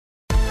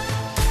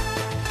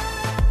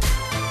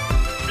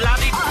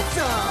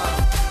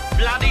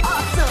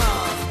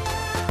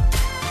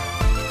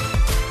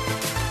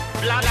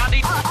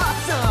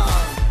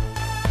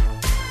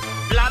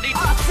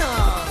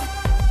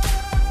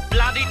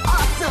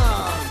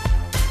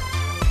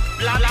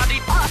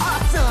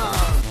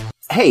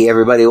Hey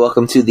everybody,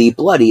 welcome to the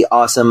Bloody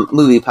Awesome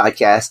Movie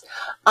Podcast.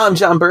 I'm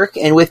John Burke,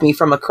 and with me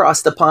from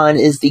across the pond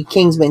is the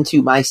Kingsman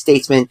to my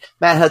statesman,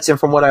 Matt Hudson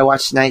from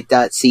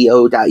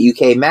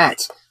whatIwatchtonight.co.uk.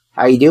 Matt,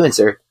 how are you doing,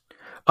 sir?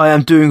 I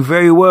am doing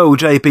very well,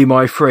 JP,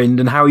 my friend,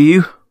 and how are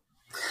you?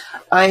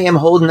 I am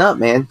holding up,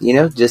 man. You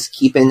know, just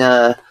keeping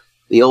the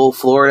old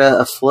Florida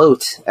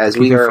afloat as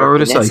we are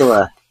Florida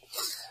peninsula.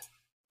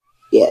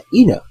 Yeah,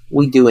 you know,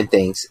 we doing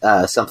things,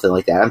 something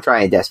like that. I'm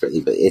trying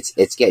desperately, but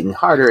it's getting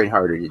harder and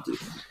harder to do.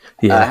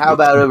 Yeah. How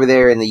about over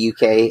there in the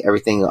UK?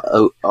 Everything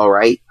all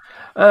right?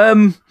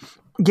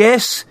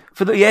 Yes,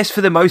 for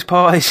the most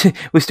part,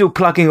 we're still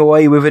plugging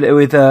away with it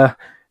with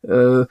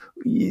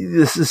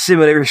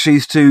similar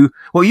issues to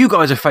what you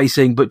guys are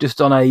facing, but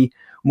just on a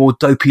more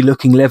dopey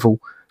looking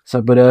level.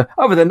 So, but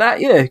other than that,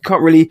 yeah,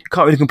 can't really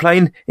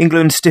complain.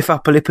 England stiff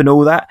upper lip and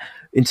all that.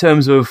 In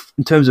terms of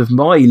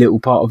my little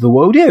part of the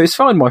world, yeah, it's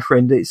fine, my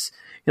friend. It's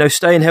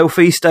staying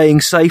healthy,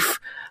 staying safe.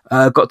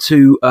 Got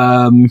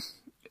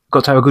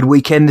to have a good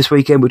weekend this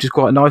weekend, which is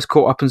quite nice.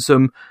 Caught up on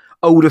some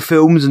older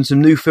films and some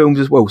new films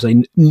as well.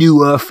 Say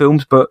newer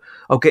films, but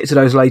I'll get to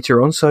those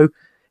later on. So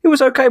it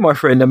was okay, my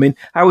friend. I mean,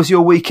 how was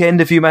your weekend?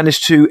 Have you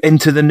managed to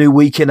enter the new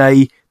week in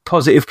a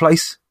positive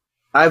place?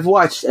 I've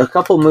watched a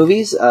couple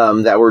movies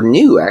that were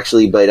new,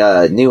 actually,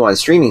 but new on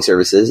streaming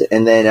services.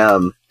 And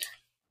then,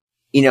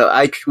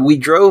 we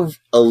drove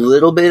a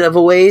little bit of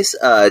a ways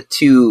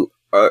to.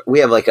 We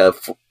have like a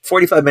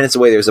 45 minutes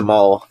away. There's a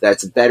mall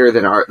that's better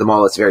than the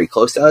mall that's very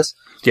close to us.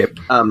 Yep.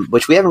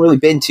 Which we haven't really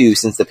been to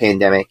since the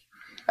pandemic.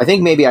 I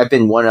think maybe I've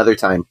been one other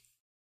time.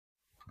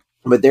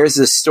 But there's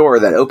this store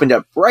that opened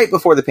up right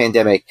before the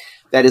pandemic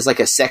that is like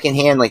a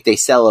secondhand, like they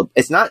sell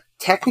it's not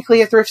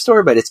technically a thrift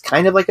store, but it's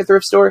kind of like a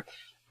thrift store.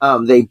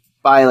 They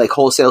buy like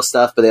wholesale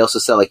stuff, but they also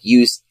sell like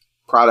used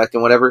product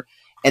and whatever.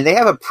 And they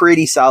have a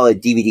pretty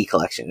solid DVD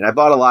collection. And I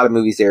bought a lot of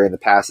movies there in the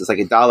past. It's like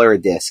 $1 a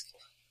disc,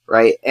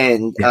 right?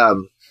 And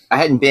I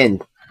hadn't been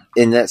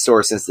in that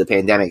store since the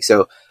pandemic.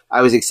 So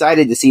I was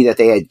excited to see that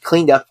they had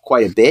cleaned up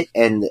quite a bit.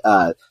 And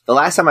the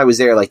last time I was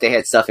there, like they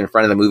had stuff in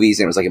front of the movies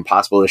and it was like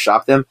impossible to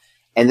shop them.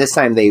 And this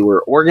time they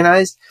were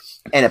organized.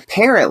 And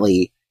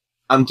apparently,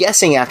 I'm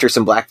guessing after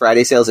some Black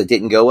Friday sales that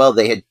didn't go well,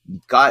 they had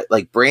got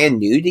like brand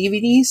new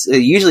DVDs.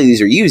 Usually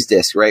these are used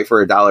discs, right?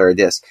 For $1 a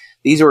disc.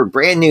 These were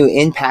brand new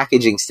in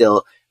packaging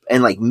still.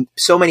 And like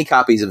so many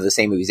copies of the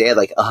same movies. They had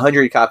like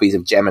 100 copies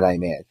of Gemini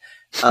Man,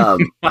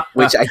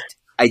 which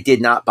I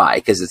did not buy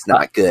because it's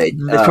not good.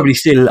 There's probably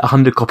still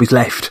 100 copies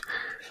left.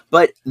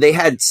 But they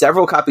had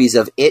several copies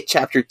of It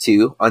Chapter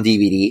 2 on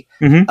DVD,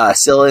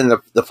 still in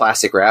the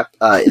plastic wrap.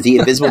 The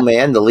Invisible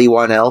Man, the Lee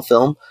Whannell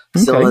film,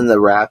 still in the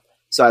wrap.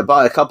 So I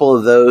bought a couple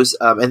of those.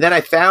 And then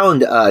I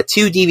found 2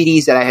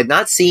 DVDs that I had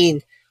not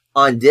seen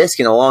on disc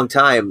in a long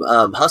time.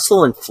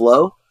 Hustle and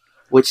Flow,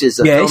 which is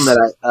a film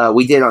that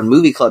we did on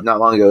Movie Club not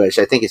long ago, which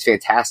I think is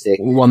fantastic.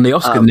 Won the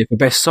Oscar for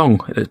Best Song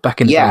back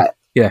in the day.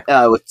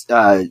 Yeah. With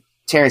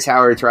Terrence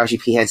Howard, Taraji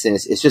P. Henson.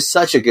 It's just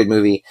such a good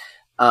movie.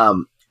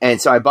 And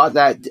so I bought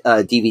that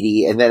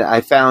DVD, and then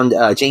I found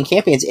Jane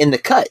Campion's In the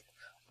Cut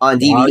on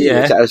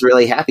DVD, which I was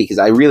really happy because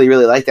I really,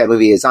 really like that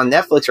movie. It's on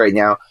Netflix right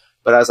now,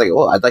 but I was like,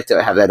 oh, I'd like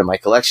to have that in my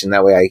collection.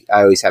 That way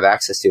I always have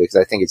access to it because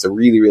I think it's a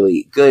really,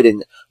 really good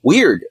and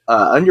weird,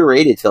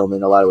 underrated film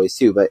in a lot of ways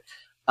too. But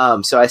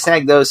so I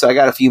snagged those, so I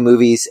got a few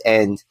movies,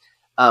 and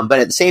but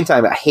at the same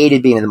time, I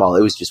hated being in the mall.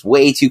 It was just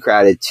way too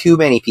crowded, too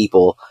many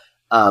people.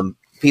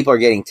 People are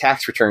getting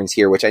tax returns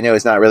here, which I know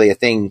is not really a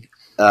thing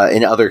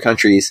in other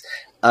countries.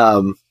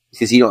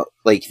 Because you don't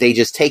they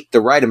just take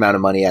the right amount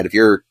of money out of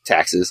your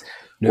taxes.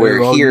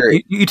 No, here,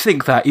 you'd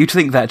think that,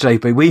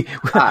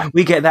 JP.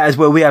 We get that as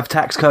well. We have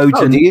tax codes,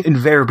 and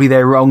invariably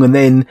they're wrong. And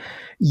then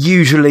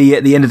usually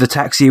at the end of the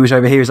tax year, which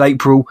over here is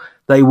April,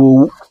 they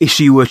will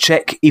issue a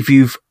check if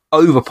you've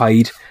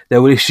overpaid. They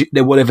will issue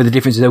whatever the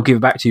difference is. They'll give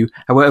it back to you.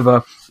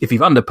 However, if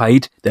you've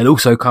underpaid, they'll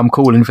also come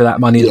calling for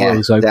that money as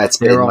well. So that's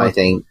been my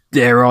thing.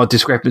 There are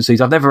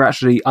discrepancies. I've never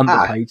actually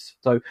underpaid,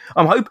 so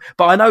but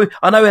I know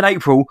in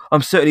April,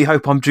 I'm certainly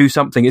hope I'm due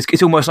something.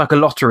 It's almost like a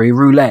lottery,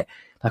 roulette.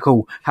 Like,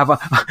 oh,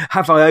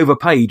 have I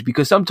overpaid?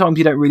 Because sometimes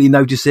you don't really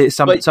notice it.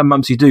 Some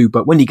months you do,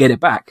 but when you get it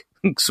back,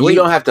 sweet. You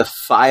don't have to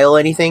file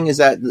anything. Is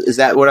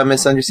that what I'm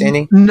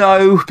misunderstanding?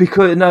 No,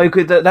 because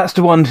that's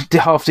the one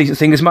half decent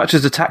thing. As much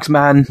as a tax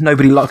man,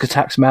 nobody likes a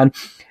tax man.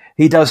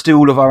 He does do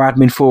all of our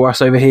admin for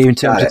us over here in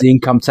terms of the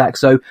income tax.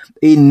 So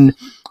in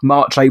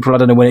March, April, I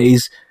don't know when it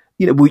is.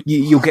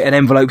 You'll get an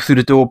envelope through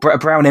the door, a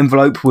brown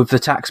envelope with the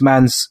tax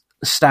man's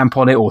stamp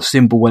on it or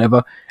symbol,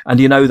 whatever, and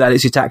you know that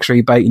it's your tax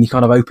rebate, and you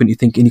kind of open it, you're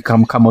thinking,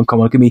 come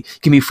on,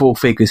 give me 4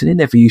 figures, and it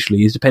never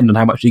usually is, depending on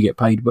how much you get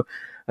paid. But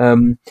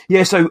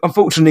so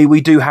unfortunately, we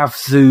do have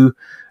to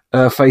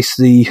face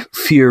the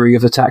fury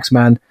of the tax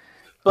man.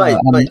 But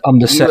you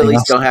at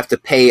least don't have to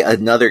pay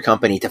another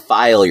company to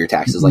file your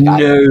taxes.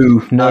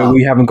 No,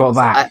 we haven't got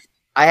that.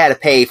 I had to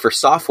pay for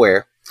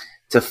software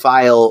to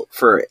file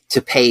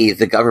to pay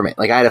the government.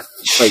 Like I had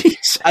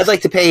I'd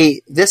like to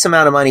pay this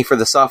amount of money for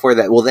the software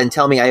that will then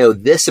tell me I owe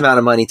this amount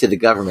of money to the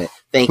government.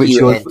 Thank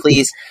you. And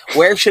please,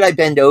 where should I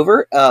bend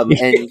over?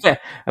 And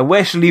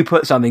where shall you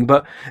put something?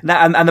 But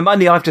that, and the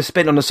money I've just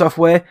spent on the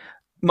software,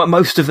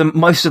 most of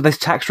this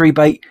tax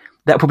rebate,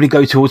 that probably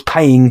go towards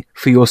paying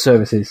for your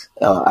services.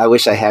 Oh, I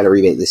wish I had a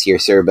rebate this year,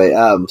 sir,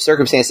 but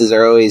circumstances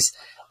are always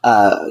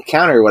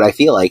counter what I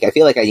feel like. I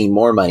feel like I need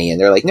more money, and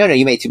they're like, no,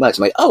 you made too much.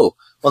 I'm like, oh,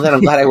 well, then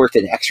I'm glad I worked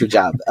an extra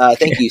job.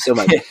 Thank you so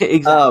much.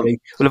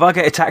 Exactly. Well, if I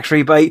get a tax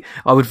rebate,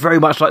 I would very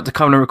much like to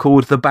come and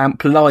record the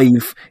BAMP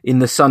live in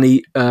the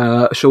sunny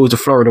shores of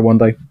Florida one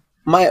day.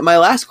 My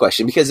last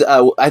question, because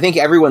I think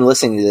everyone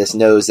listening to this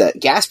knows that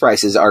gas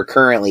prices are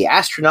currently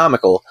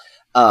astronomical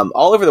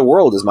all over the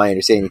world, is my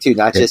understanding too,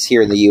 not just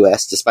here in the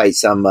U.S., despite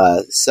some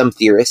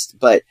theorists.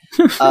 But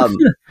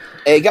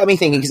it got me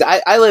thinking,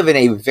 because I live in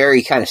a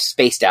very kind of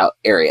spaced out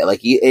area.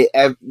 Like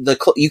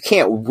you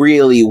can't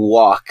really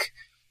walk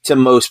to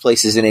most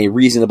places in a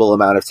reasonable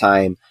amount of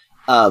time.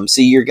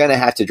 So you're going to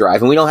have to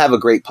drive, and we don't have a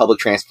great public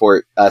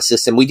transport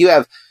system. We do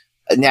have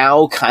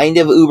now kind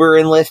of Uber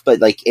and Lyft, but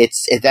like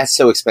that's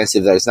so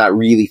expensive that it's not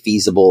really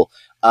feasible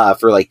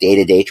for like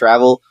day-to-day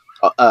travel.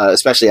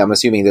 Especially, I'm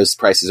assuming those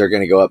prices are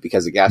going to go up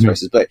because of gas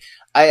prices. But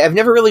I've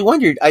never really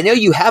wondered. I know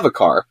you have a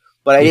car,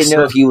 but I didn't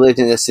know if you lived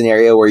in a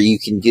scenario where you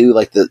can do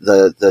like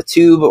the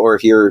tube, or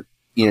if you're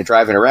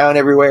driving around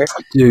everywhere.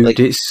 Dude, like,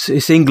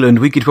 it's England.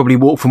 We could probably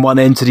walk from one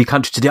end to the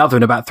country to the other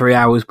in about 3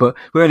 hours. But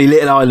we're only a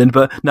little island.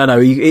 But no,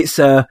 it's.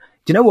 Do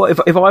you know what?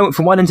 If I went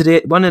from one end of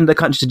the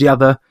country to the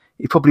other,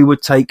 it probably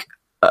would take,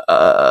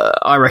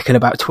 I reckon,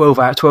 about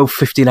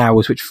 15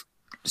 hours, which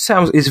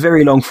is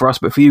very long for us.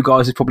 But for you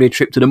guys, it's probably a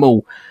trip to the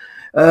mall.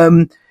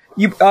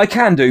 I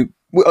can do.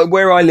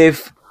 Where I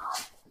live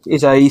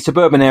is a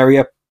suburban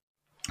area.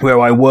 Where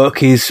I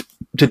work is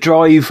to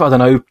drive, I don't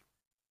know,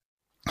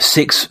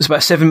 it's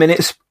about 7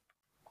 minutes.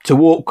 To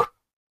walk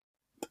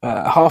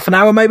half an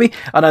hour, maybe.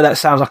 I know that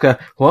sounds like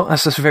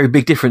that's a very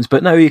big difference,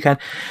 but no, you can.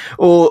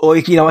 Or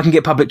I can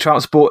get public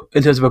transport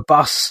in terms of a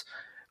bus.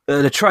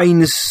 The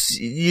trains,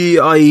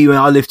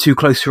 I live too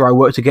close to where I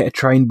work to get a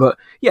train, but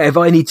yeah, if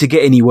I need to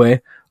get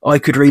anywhere, I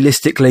could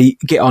realistically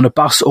get on a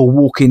bus or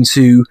walk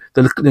into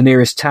the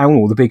nearest town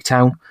or the big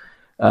town,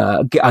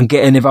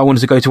 get in. If I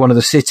wanted to go to one of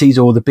the cities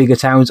or the bigger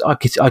towns,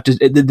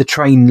 the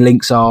train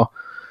links are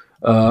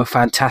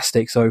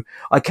fantastic. So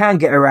I can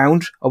get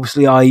around.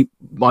 Obviously, I'd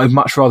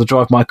much rather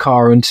drive my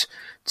car. And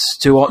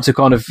to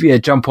kind of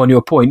jump on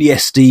your point,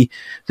 yes, the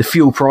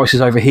fuel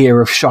prices over here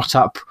have shot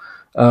up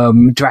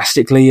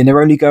drastically, and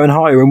they're only going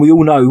higher. And we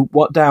all know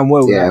what damn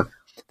well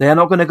they are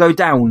not going to go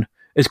down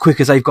as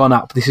quick as they've gone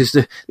up. This is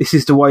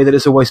the way that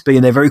it's always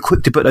been. They're very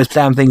quick to put those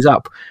damn things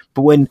up.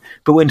 But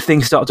when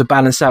things start to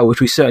balance out, which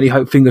we certainly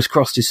hope, fingers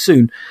crossed, is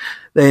soon,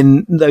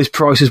 then those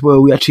prices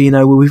we've got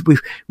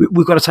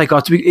to take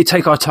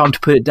our time to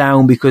put it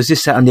down, because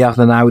this, that, and the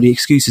other, now the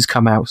excuses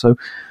come out. So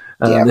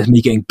there's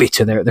me getting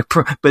bitter there.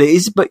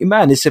 But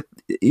man, it's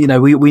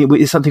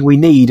it's something we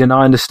need, and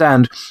I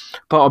understand.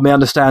 Part of me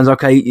understands.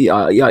 Okay,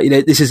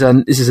 this is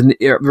a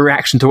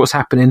reaction to what's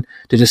happening,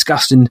 to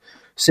disgusting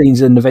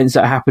scenes and events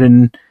that are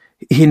happening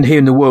here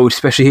in the world,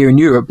 especially here in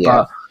Europe.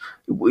 Yeah.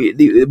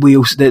 But we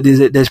also,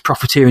 there's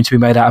profiteering to be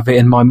made out of it,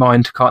 and my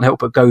mind can't help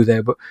but go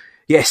there. But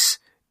yes,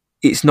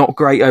 it's not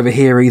great over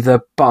here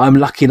either. But I'm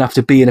lucky enough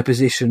to be in a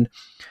position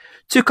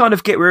to kind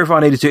of get wherever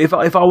I needed to. If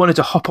I wanted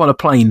to hop on a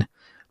plane,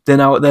 then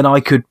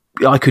I could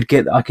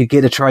get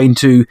a train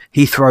to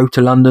Heathrow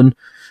to London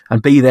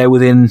and be there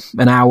within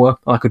an hour.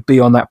 I could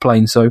be on that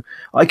plane, so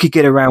I could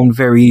get around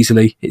very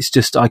easily. It's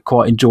just I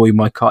quite enjoy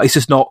my car. It's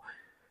just not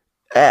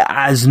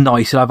as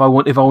nice. If I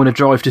want to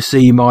drive to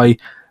see my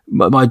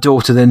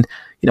daughter, then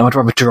I'd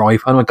rather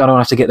drive. I don't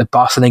have to get the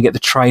bus and then get the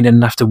train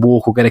and have to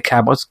walk or get a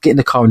cab. I'll just get in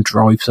the car and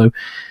drive. So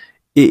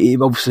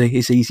obviously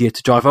it's easier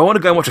to drive. If I want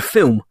to go and watch a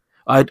film,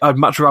 I'd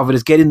much rather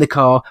just get in the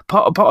car.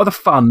 Part of the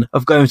fun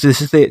of going to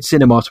the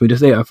cinema, to me, the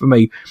theatre for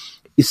me,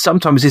 is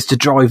sometimes to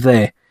drive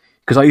there,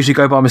 because I usually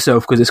go by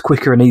myself because it's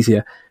quicker and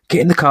easier.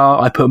 Get in the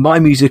car, I put my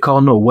music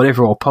on or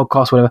whatever, or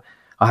podcast, whatever.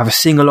 I have a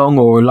sing along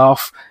or a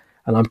laugh,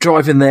 and I'm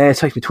driving there. It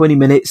takes me 20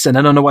 minutes, and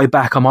then on the way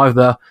back, I'm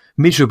either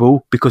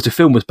miserable because the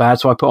film was bad,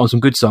 so I put on some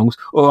good songs,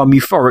 or I'm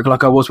euphoric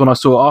like I was when I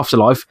saw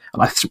Afterlife,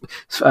 and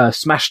I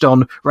smashed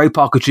on Ray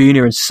Parker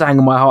Jr. and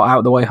sang my heart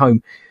out the way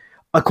home.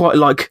 I quite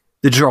like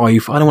the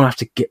drive. I don't want to have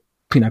to get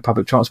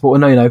public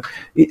transport. And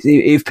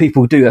if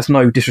people do, that's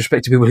no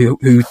disrespect to people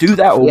who do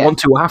that or want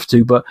to or have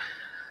to, but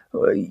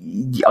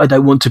I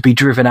don't want to be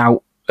driven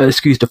out,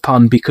 excuse the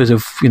pun, because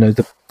of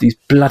these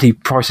bloody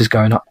prices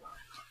going up.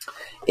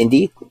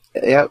 Indeed.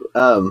 Yeah.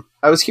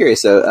 I was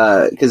curious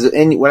though, because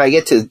when I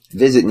get to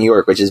visit New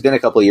York, which has been a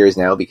couple of years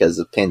now because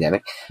of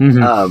pandemic,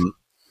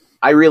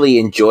 I really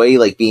enjoy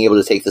being able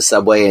to take the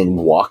subway and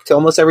walk to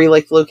almost every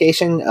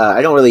location.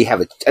 I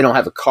don't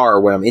have a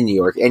car when I'm in New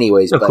York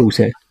anyways, but course,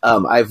 yeah.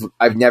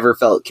 I've never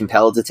felt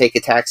compelled to take a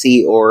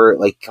taxi or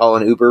call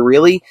an Uber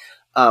really.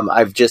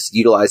 I've just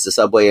utilized the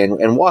subway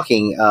and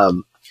walking.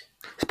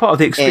 It's part of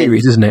the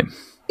experience, isn't it?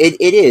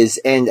 It is,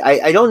 and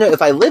I don't know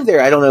if I lived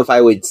there. I don't know if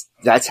I would.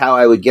 That's how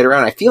I would get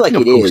around. I feel like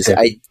it is.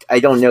 Yeah. I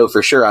don't know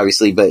for sure,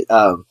 obviously, but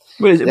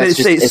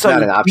it's so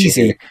not an option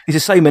easy. here. It's the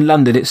same in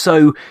London. It's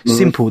so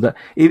simple that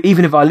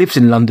even if I lived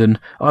in London,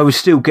 I would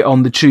still get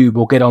on the tube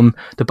or get on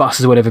the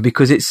buses or whatever,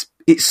 because it's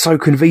so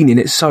convenient.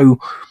 It's so,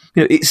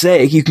 it's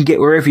there. You can get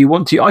wherever you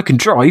want to. I can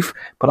drive,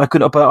 but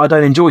I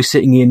don't enjoy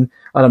sitting in,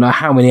 I don't know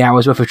how many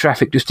hours worth of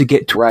traffic just to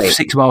get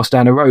 6 miles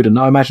down the road. And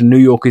I imagine New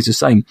York is the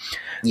same.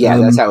 Yeah,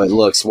 that's how it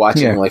looks.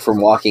 Watching, like from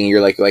walking,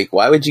 you're like,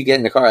 why would you get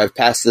in a car? I've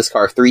passed this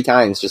car 3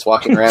 times just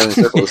walking around in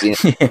circles.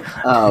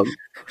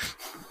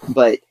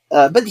 But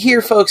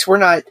here, folks, we're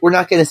not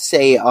going to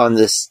say on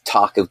this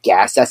talk of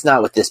gas. That's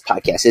not what this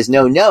podcast is.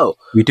 No.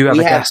 We do have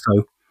a gas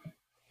though.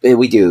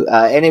 We do,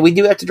 and we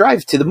do have to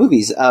drive to the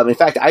movies. In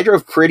fact, I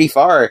drove pretty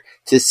far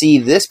to see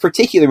this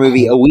particular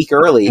movie a week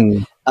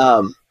early.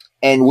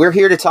 And we're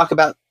here to talk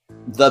about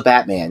The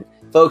Batman.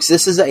 Folks,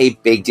 this is a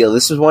big deal.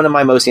 This is one of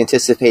my most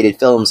anticipated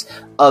films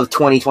of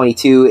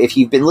 2022. If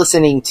you've been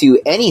listening to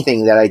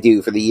anything that I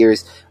do for the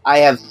years, I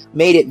have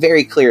made it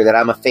very clear that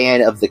I'm a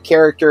fan of the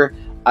character.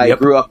 I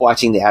grew up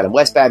watching the Adam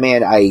West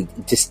Batman. I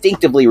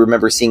distinctively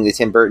remember seeing the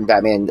Tim Burton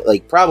Batman,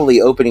 like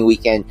probably opening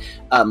weekend.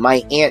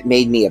 My aunt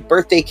made me a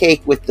birthday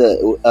cake with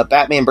a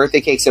Batman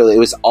birthday cake, so it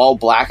was all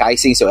black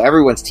icing, so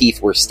everyone's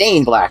teeth were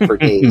stained black for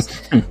days.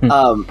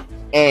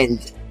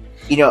 And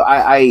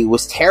I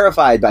was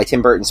terrified by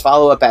Tim Burton's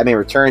follow-up, Batman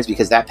Returns,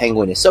 because that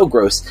penguin is so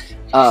gross.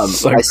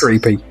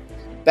 Creepy.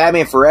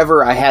 Batman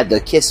Forever, I had the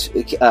Kiss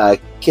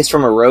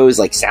from a Rose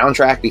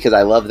soundtrack because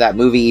I love that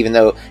movie, even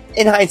though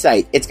in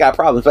hindsight it's got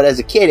problems. But as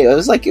a kid, it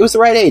was the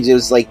right age. It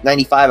was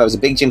 95. I was a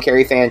big Jim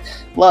Carrey fan.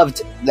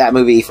 Loved that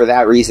movie for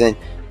that reason.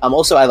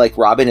 Also, I like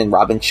Robin, and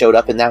Robin showed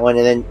up in that one.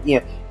 And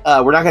then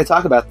we're not going to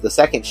talk about the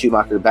second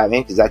Schumacher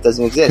Batman because that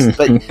doesn't exist.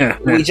 But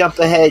we jump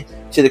ahead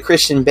to the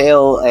Christian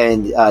Bale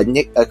and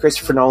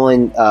Christopher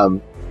Nolan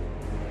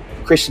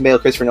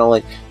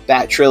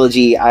Bat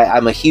trilogy.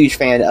 I'm a huge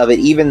fan of it.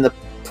 Even the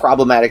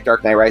problematic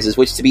Dark Knight Rises,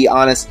 which, to be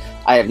honest,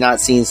 I have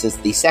not seen since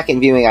the second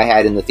viewing I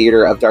had in the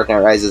theater of Dark Knight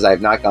Rises. I have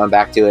not gone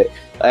back to it.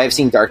 I've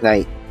seen Dark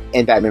Knight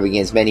and Batman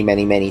Begins many,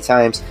 many, many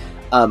times.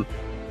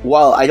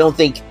 While I don't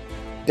think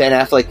Ben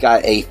Affleck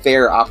got a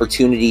fair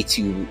opportunity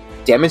to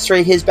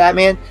demonstrate his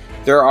Batman,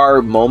 there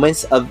are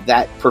moments of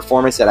that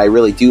performance that I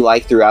really do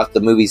like throughout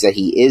the movies that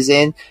he is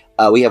in.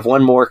 We have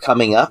one more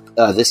coming up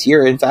this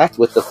year, in fact,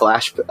 with the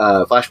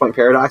Flashpoint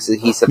Paradox.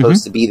 He's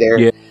supposed to be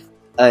there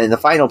in the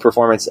final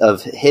performance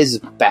of his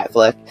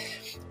Batfleck.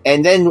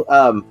 And then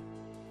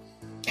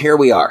here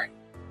we are.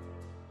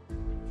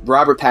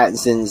 Robert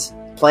Pattinson's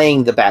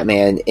playing the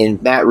Batman in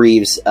Matt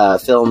Reeves'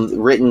 film,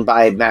 written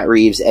by Matt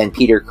Reeves and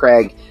Peter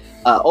Craig.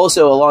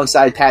 Also,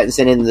 alongside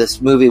Pattinson in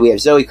this movie, we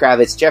have Zoe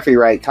Kravitz, Jeffrey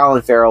Wright,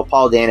 Colin Farrell,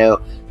 Paul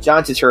Dano,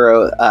 John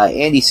Turturro,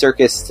 Andy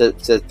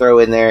Serkis to throw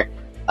in there.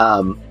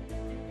 A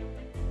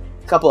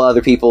couple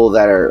other people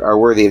that are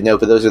worthy of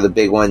note, but those are the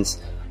big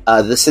ones.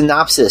 The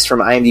synopsis from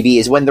IMDb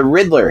is: when the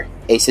Riddler,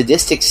 a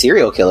sadistic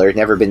serial killer,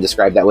 never been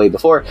described that way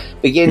before,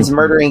 begins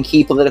murdering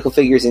key political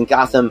figures in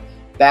Gotham,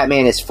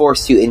 Batman is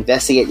forced to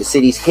investigate the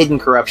city's hidden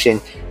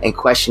corruption and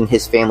question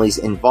his family's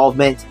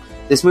involvement.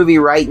 This movie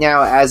right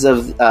now, as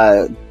of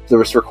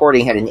this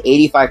recording, had an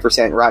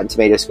 85% Rotten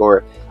Tomato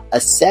score,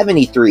 a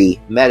 73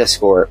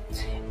 Metascore,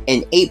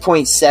 an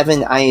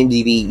 8.7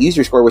 IMDb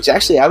user score, which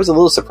actually I was a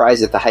little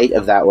surprised at the height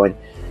of that one,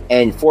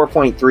 and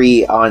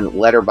 4.3 on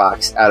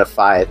Letterboxd out of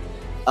 5.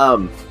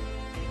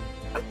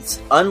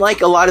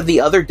 Unlike a lot of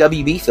the other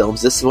WB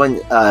films, this one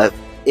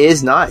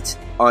is not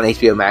on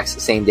HBO Max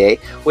the same day,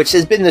 which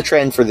has been the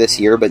trend for this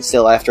year, but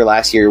still, after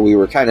last year, we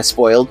were kind of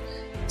spoiled.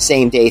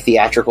 Same day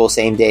theatrical,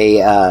 same day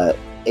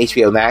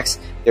HBO Max.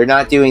 They're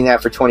not doing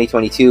that for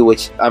 2022,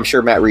 which I'm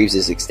sure Matt Reeves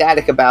is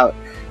ecstatic about,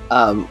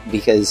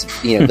 because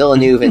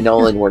Villeneuve and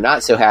Nolan were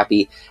not so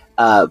happy.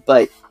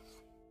 But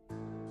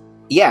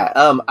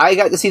yeah, I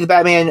got to see the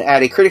Batman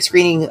at a critic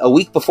screening a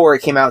week before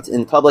it came out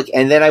in public,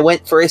 and then I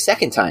went for a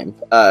second time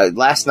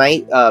last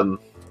night,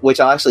 which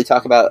I'll actually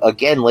talk about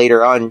again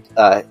later on.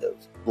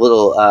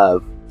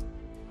 Little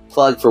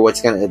plug for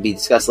what's going to be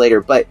discussed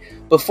later. But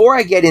before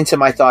I get into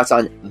my thoughts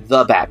on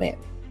the Batman,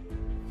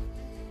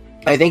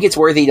 I think it's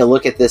worthy to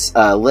look at this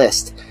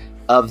list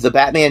of the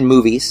Batman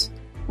movies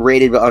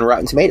rated on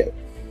Rotten Tomatoes.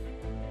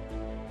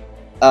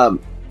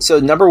 So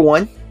number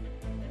one,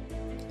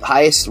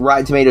 highest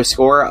Rotten Tomatoes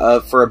score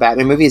for a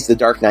Batman movie is The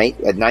Dark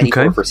Knight at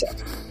 94%.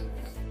 Okay.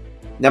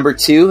 Number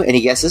two,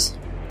 any guesses?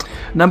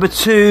 Number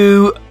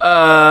two,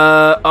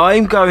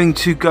 I'm going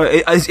to go...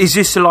 Is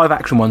this the live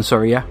action one?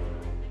 Sorry, yeah?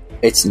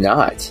 It's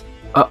not.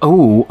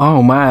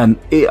 Oh man,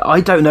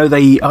 I don't know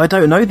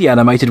the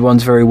animated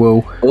ones very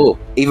well. Oh,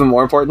 even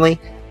more importantly,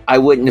 I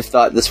wouldn't have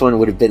thought this one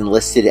would have been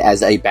listed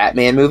as a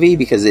Batman movie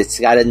because it's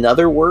got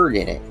another word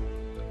in it.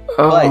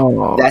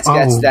 But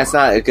that's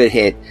not a good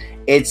hit.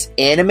 It's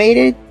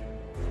animated,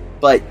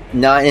 but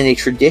not in a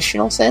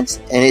traditional sense,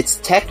 and it's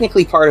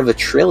technically part of a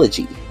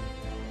trilogy.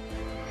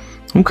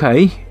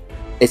 Okay.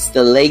 It's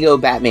the Lego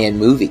Batman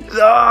movie.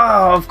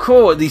 Oh, of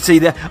course. You see,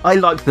 I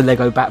liked the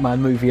Lego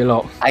Batman movie a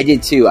lot. I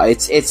did too.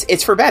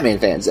 It's for Batman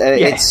fans.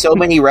 It's so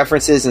many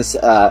references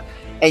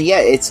and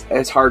yet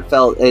it's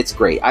heartfelt. It's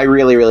great. I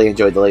really, really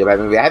enjoyed the Lego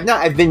Batman movie.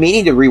 I've been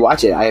meaning to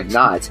rewatch it. I have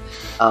not,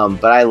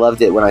 but I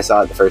loved it when I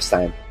saw it the first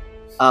time.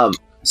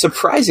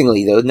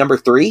 Surprisingly, though, number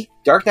 3,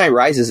 Dark Knight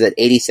Rises at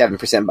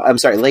 87%. I'm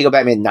sorry, Lego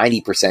Batman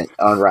 90%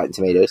 on Rotten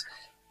Tomatoes.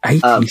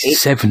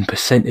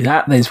 87%.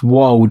 That is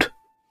wild.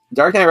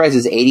 Dark Knight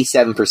Rises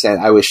 87%.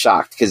 I was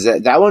shocked because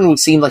that one would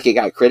seem like it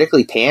got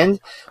critically panned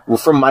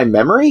from my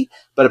memory,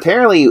 but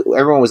apparently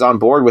everyone was on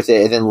board with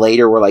it. And then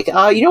later we're like,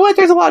 you know what?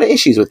 There's a lot of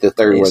issues with the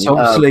third one. It's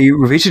obviously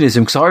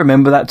revisionism because I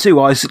remember that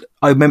too. I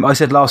remember I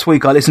said last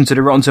week I listened to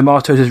the Rotten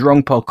Tomatoes is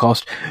Wrong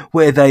podcast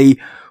where they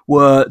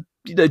were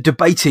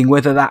debating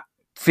whether that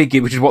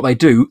figure, which is what they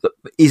do,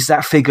 is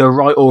that figure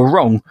right or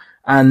wrong.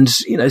 And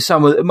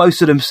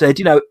most of them said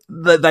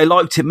that they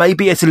liked it.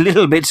 Maybe it's a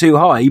little bit too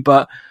high,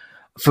 but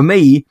for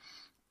me,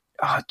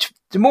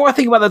 the more I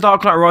think about The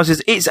Dark Knight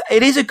Rises,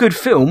 it is a good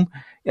film.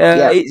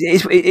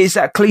 It's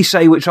that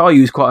cliche which I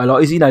use quite a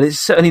lot. It's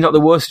certainly not the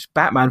worst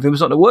Batman film.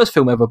 It's not the worst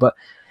film ever, but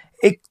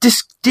it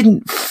just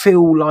didn't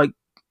feel like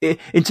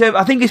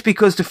I think it's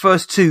because the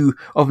first 2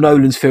 of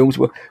Nolan's films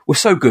were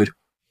so good.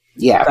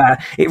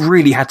 Yeah, it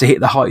really had to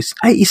hit the heights.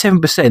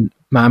 87%,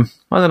 man.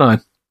 I don't know.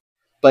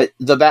 But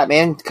The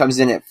Batman comes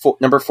in at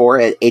number 4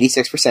 at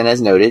 86%,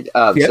 as noted.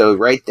 So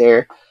right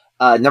there.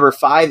 Number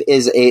 5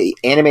 is a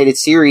animated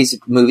series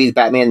movie,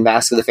 Batman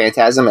Mask of the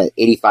Phantasm at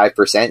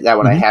 85%. That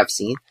one I have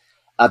seen.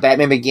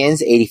 Batman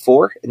Begins,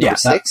 84. Number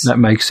 6. That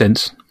makes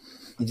sense.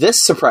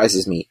 This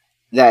surprises me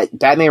that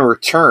Batman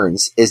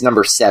Returns is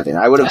number 7.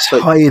 I would have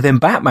put higher than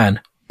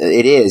Batman.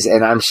 It is,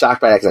 and I'm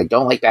shocked by that because I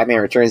don't like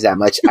Batman Returns that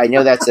much. I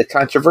know that's a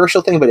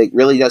controversial thing, but it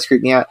really does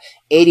creep me out.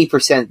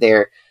 80%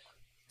 there.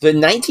 The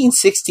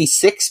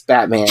 1966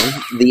 Batman,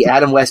 the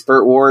Adam West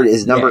Burt Ward,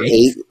 is number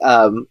 8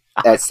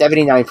 at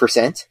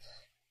 79%.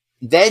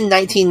 Then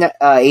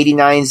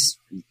 1989's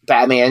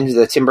Batman,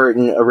 the Tim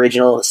Burton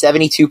original,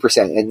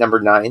 72% at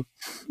number 9.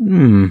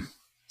 The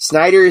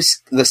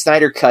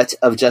Snyder Cut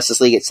of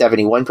Justice League at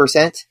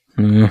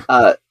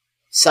 71%.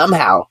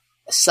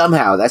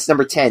 Somehow, that's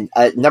number 10.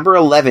 Number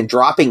 11,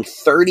 dropping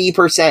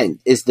 30%,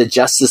 is the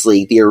Justice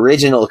League, the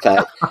original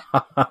cut.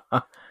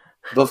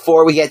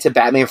 Before we get to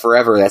Batman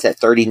Forever, that's at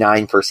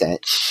 39%.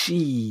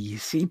 Jeez,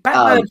 see,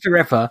 Batman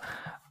Forever.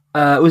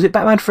 Was it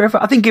Batman Forever?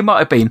 I think it might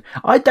have been.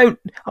 I don't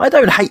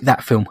hate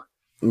that film.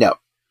 No,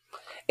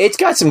 it's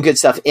got some good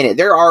stuff in it.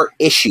 There are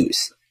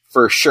issues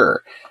for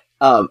sure,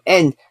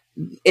 and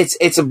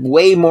it's a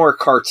way more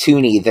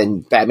cartoony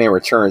than Batman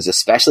Returns,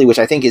 especially, which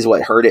I think is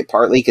what hurt it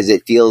partly because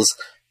it feels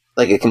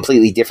like a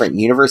completely different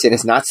universe, and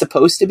it's not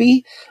supposed to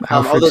be.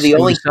 Although the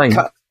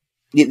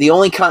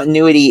only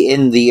continuity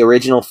in the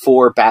original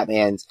 4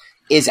 Batmans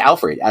is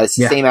Alfred. It's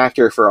the same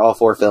actor for all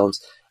 4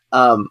 films.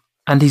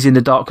 And he's in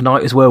The Dark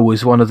Knight as well,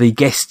 was one of the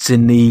guests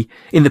in the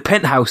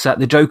penthouse that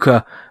the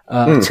Joker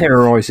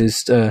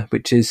terrorizes,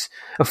 which is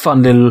a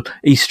fun little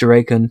Easter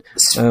egg. And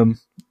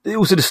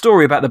also the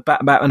story about the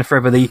Batman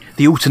Forever,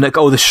 the alternate,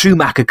 the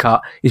Schumacher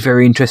cut is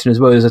very interesting as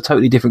well. There's a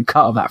totally different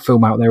cut of that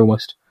film out there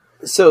almost.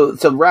 So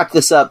to wrap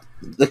this up,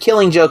 The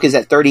Killing Joke is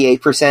at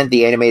 38%,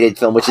 the animated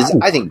film, which is,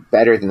 I think,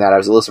 better than that. I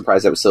was a little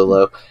surprised that was so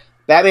low.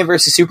 Batman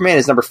vs. Superman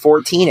is number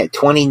 14 at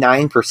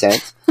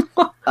 29%.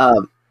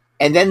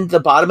 And then the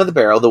bottom of the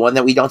barrel, the one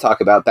that we don't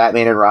talk about,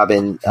 Batman and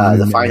Robin,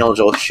 the final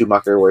Joel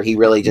Schumacher, where he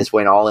really just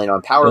went all in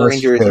on Power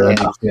Rangers. And,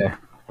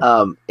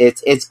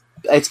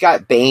 it's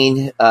got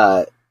Bane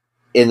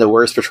in the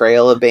worst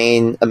portrayal of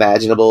Bane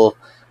imaginable.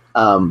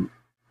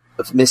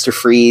 Mr.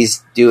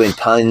 Freeze doing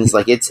puns,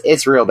 like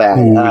it's real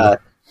bad.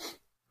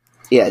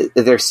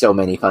 There's so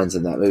many puns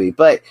in that movie.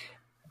 But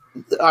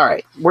all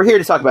right, we're here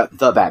to talk about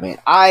The Batman.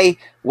 I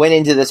went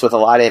into this with a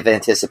lot of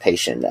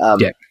anticipation.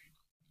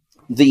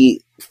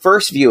 The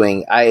first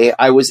viewing, it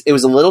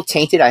was a little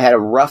tainted. I had a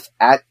rough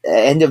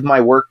end of my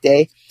work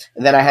day,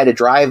 and then I had to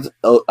drive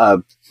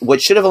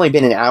what should have only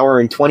been an hour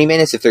and 20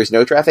 minutes if there's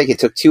no traffic. It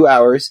took 2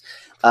 hours,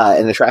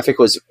 and the traffic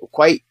was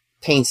quite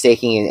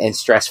painstaking and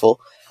stressful.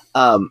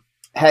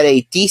 Had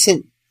a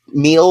decent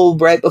meal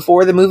right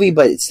before the movie,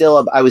 but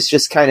still, I was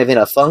just kind of in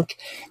a funk.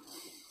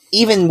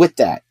 Even with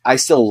that, I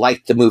still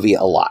liked the movie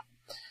a lot.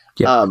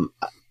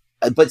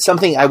 But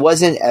something I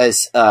wasn't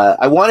as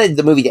I wanted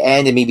the movie to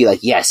end and me be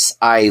like, yes,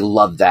 I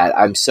love that.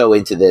 I'm so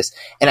into this.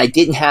 And I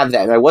didn't have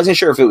that. And I wasn't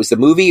sure if it was the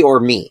movie or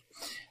me.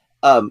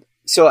 So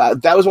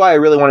that was why I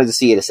really wanted to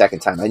see it a second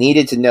time. I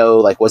needed to know,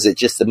 like, was it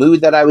just the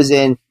mood that I was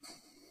in?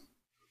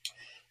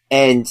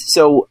 And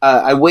so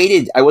I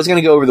waited. I was going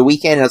to go over the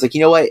weekend. And I was like,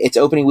 you know what? It's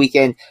opening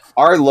weekend.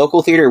 Our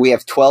local theater, we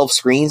have 12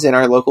 screens in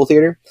our local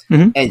theater,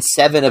 and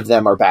 7 of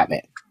them are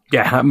Batman.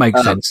 Yeah, that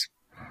makes sense.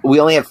 We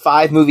only have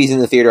 5 movies in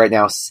the theater right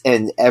now,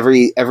 and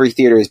every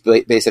theater is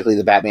basically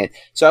the Batman.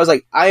 So I was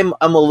like, I'm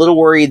a little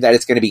worried that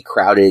it's going to be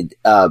crowded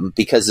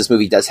because this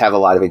movie does have a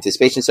lot of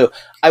anticipation. So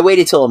I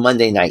waited till a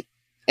Monday night,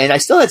 and I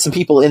still had some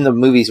people in the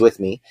movies with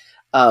me.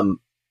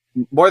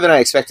 more than I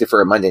expected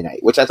for a Monday night,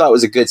 which I thought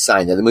was a good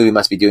sign that the movie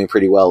must be doing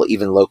pretty well,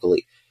 even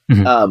locally.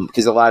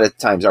 Because a lot of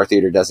times our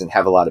theater doesn't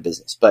have a lot of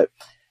business. But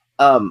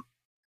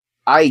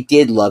I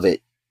did love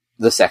it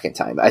the second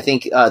time. I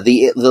think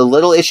the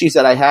little issues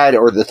that I had,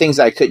 or the things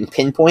that I couldn't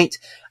pinpoint,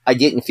 I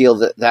didn't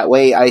feel that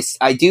way.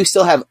 I do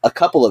still have a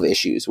couple of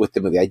issues with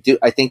the movie.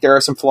 I think there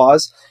are some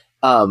flaws.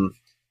 But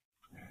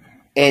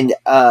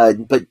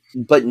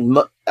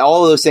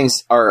all of those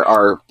things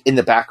are in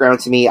the background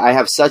to me. I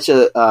have such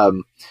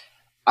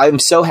I'm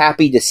so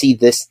happy to see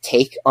this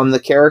take on the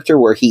character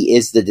where he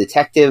is the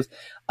detective.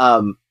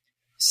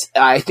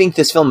 I think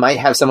this film might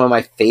have some of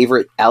my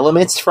favorite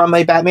elements from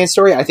a Batman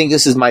story. I think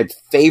this is my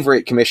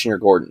favorite Commissioner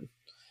Gordon.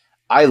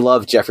 I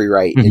love Jeffrey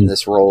Wright in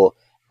this role.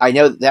 I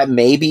know that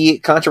may be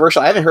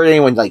controversial. I haven't heard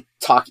anyone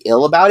talk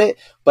ill about it,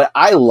 but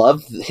I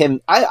love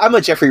him. I'm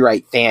a Jeffrey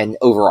Wright fan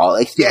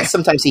overall. Yes,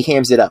 sometimes he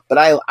hams it up, but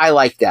I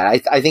like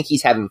that. I think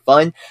he's having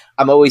fun.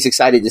 I'm always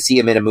excited to see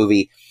him in a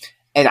movie.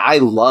 And I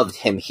loved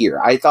him here.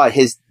 I thought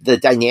the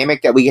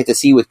dynamic that we get to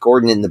see with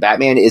Gordon in the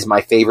Batman is my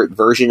favorite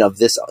version of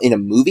this in a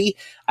movie.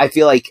 I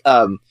feel like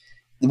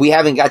we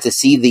haven't got to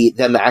see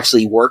them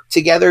actually work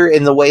together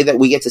in the way that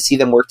we get to see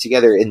them work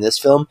together in this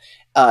film.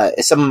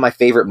 Some of my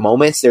favorite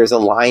moments. There's a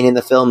line in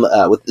the film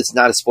it's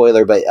not a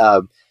spoiler, but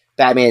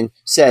Batman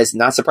says,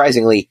 not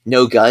surprisingly,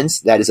 no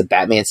guns. That is a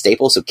Batman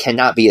staple, so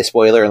cannot be a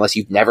spoiler unless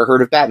you've never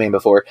heard of Batman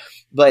before.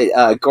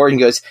 But Gordon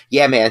goes,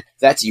 yeah, man,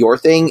 that's your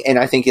thing, and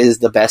I think it is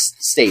the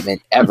best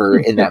statement ever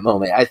in that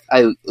moment.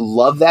 I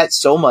love that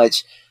so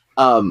much.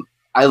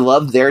 I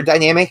love their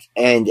dynamic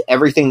and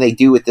everything they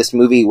do with this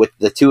movie with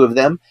the two of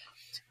them.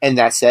 And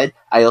that said,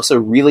 I also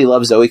really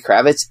love Zoe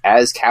Kravitz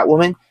as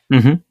Catwoman.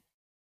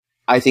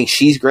 I think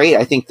she's great.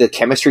 I think the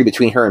chemistry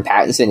between her and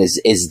Pattinson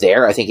is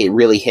there. I think it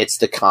really hits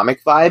the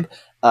comic vibe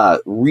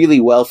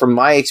really well. From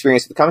my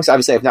experience with the comics,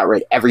 obviously I've not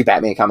read every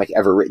Batman comic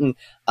ever written.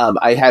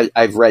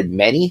 I've read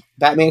many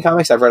Batman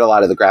comics. I've read a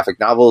lot of the graphic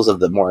novels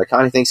of the more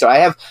iconic things. So I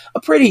have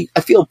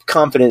I feel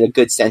confident, a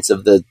good sense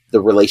of the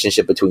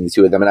relationship between the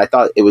two of them. And I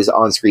thought it was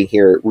on screen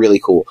here really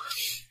cool.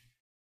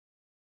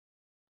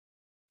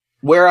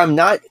 Where I'm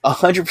not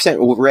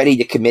 100% ready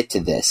to commit to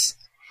this,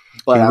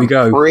 but I'm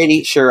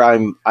pretty sure I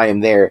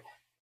am there.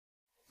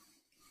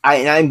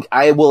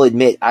 I will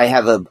admit I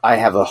have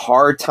a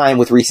hard time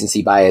with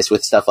recency bias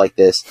with stuff like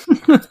this.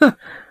 But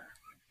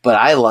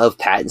I love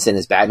Pattinson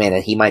as Batman,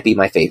 and he might be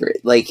my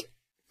favorite.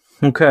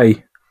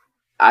 Okay.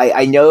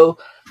 I know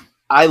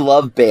I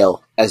love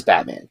Bale as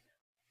Batman.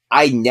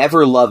 I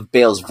never loved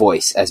Bale's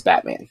voice as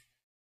Batman.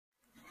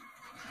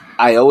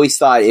 I always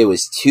thought it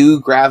was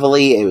too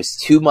gravelly, it was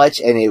too much,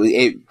 and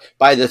it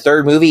by the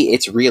third movie,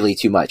 it's really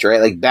too much,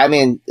 right? Dark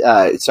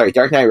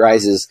Knight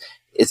Rises,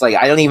 it's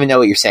I don't even know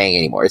what you're saying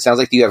anymore. It sounds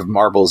like you have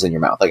marbles in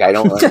your mouth. I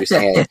don't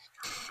understand.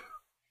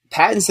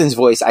 Pattinson's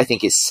voice, I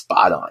think, is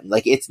spot on.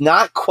 It's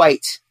not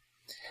quite...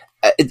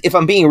 if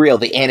I'm being real,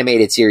 the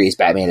animated series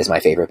Batman is my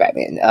favorite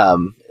Batman,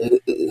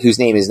 whose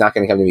name is not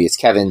going to come to me. It's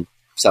Kevin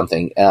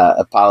something.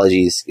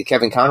 Apologies.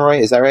 Kevin Conroy,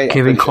 is that right?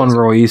 Kevin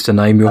Conroy is the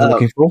name you're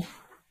looking for.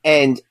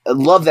 And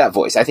love that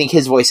voice. I think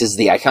his voice is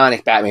the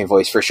iconic Batman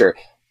voice for sure.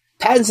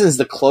 Pattinson's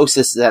the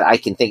closest that I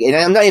can think. And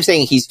I'm not even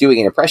saying he's doing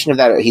an impression of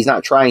that, or he's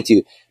not trying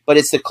to, but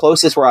it's the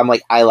closest where I'm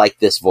I like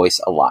this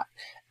voice a lot.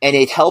 And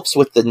it helps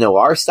with the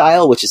noir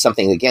style, which is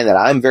something, again, that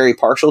I'm very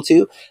partial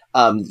to.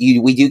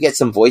 We do get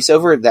some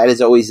voiceover. That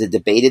is always a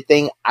debated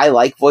thing. I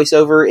like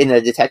voiceover in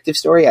a detective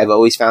story. I've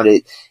always found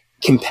it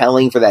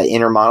compelling for that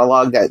inner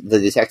monologue that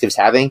the detective's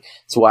having.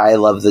 It's why I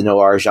love the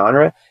noir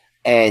genre.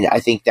 And I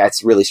think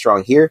that's really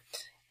strong here.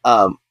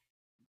 And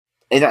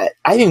I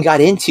even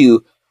got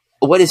into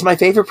what is my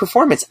favorite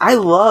performance. I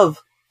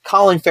love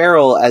Colin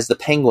Farrell as the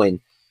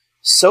Penguin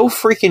so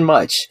freaking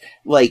much.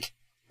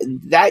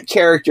 That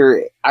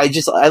character, I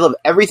love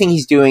everything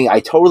he's doing. I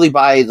totally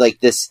buy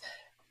this.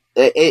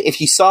 If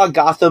you saw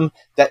Gotham,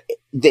 that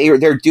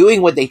they're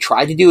doing what they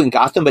tried to do in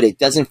Gotham, but it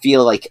doesn't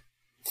feel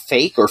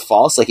fake or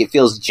false. It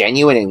feels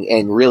genuine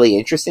and really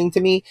interesting to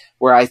me.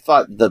 Where I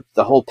thought the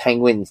whole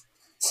Penguin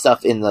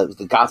stuff in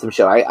the Gotham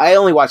show, I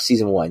only watched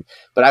season 1,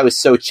 but I was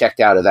so checked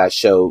out of that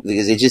show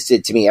because it just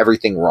did to me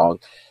everything wrong.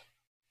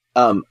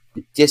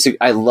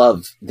 I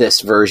love this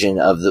version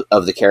of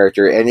the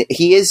character, and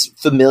he is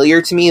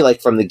familiar to me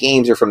from the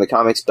games or from the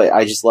comics, but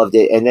I just loved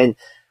it. And then,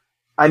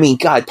 I mean,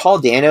 God, Paul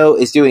Dano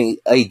is doing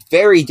a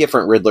very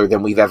different Riddler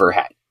than we've ever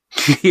had.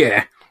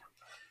 Yeah.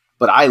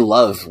 But I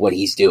love what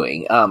he's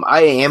doing.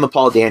 I am a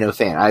Paul Dano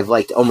fan. I've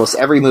liked almost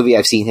every movie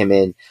I've seen him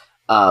in.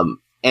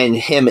 And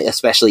him,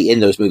 especially in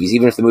those movies,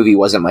 even if the movie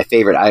wasn't my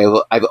favorite,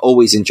 I've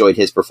always enjoyed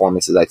his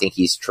performances. I think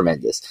he's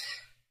tremendous.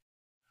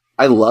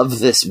 I love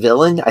this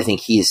villain. I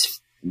think he's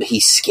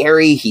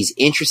scary. He's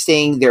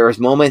interesting. There was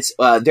moments.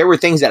 There were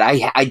things that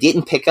I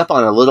didn't pick up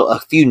on a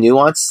few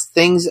nuanced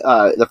things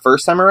the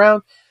first time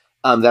around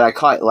that I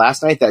caught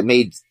last night that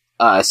made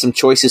some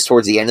choices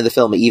towards the end of the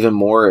film even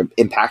more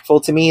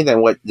impactful to me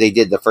than what they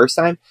did the first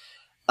time.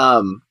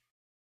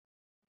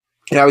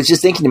 And I was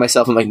just thinking to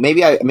myself, I'm like,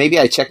 maybe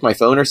I checked my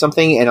phone or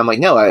something, and I'm like,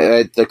 no,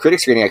 the critic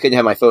screening, I couldn't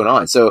have my phone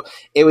on. So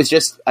it was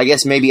just, I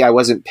guess maybe I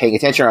wasn't paying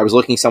attention, or I was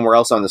looking somewhere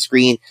else on the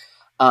screen,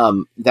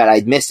 that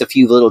I'd missed a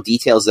few little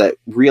details that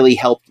really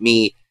helped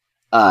me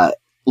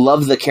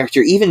love the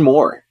character even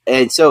more.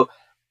 And so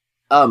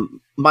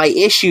my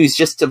issues,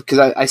 just because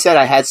I said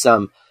I had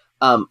some,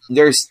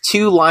 there's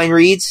 2 line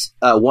reads,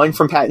 one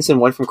from Pattinson,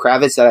 one from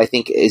Kravitz, that I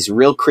think is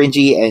real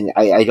cringy, and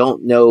I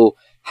don't know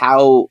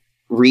how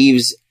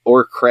Reeves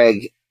or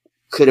Craig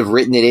could have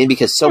written it in,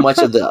 because so much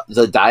of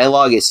the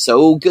dialogue is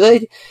so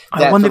good.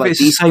 I wonder if it's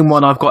the same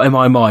one I've got in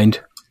my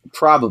mind.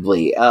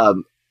 Probably.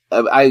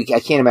 I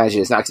can't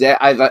imagine it's not,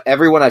 because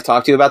everyone I've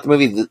talked to about the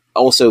movie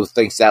also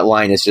thinks that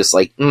line is just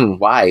like,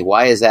 why?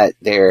 Why is that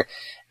there?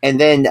 And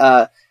then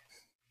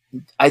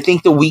I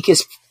think the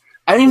weakest,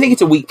 I don't even think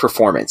it's a weak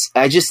performance.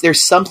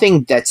 There's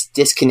something that's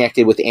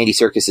disconnected with Andy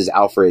Serkis's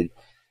Alfred,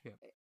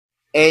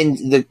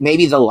 and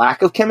maybe the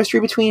lack of chemistry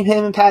between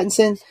him and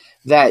Pattinson,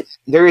 that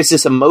there is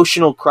this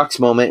emotional crux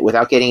moment,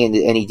 without getting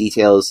into any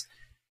details,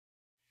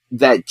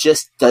 that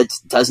just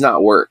does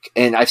not work.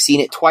 And I've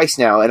seen it twice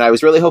now, and I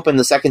was really hoping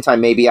the second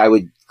time maybe I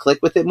would click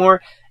with it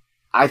more.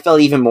 I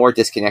felt even more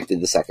disconnected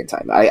the second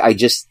time. I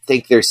just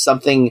think there's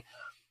something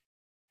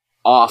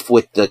off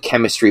with the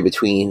chemistry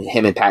between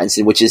him and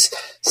Pattinson, which is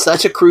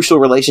such a crucial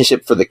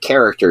relationship for the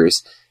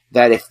characters,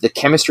 that if the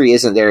chemistry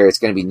isn't there, it's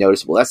going to be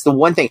noticeable. That's the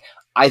one thing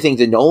I think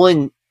the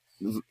Nolan,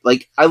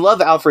 like, I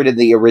love Alfred in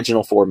the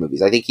original 4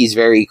 movies. I think he's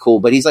very cool,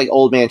 but he's like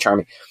old man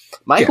charming.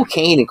 Michael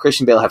Caine and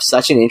Christian Bale have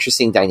such an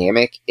interesting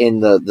dynamic in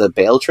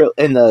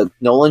the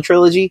Nolan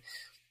trilogy,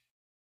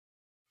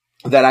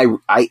 that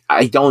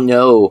I don't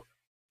know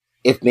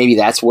if maybe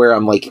that's where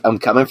I'm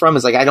coming from.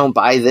 It's like, I don't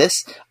buy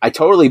this. I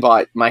totally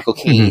bought Michael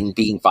Caine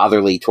being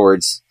fatherly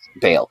towards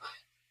Bale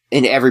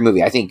in every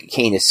movie. I think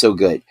Caine is so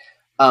good.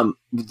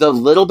 The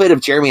little bit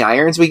of Jeremy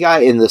Irons we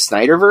got in the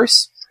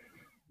Snyderverse,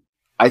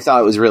 I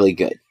thought it was really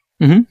good.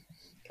 Mm-hmm.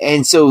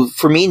 And so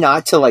for me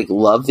not to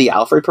love the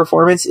Alfred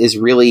performance is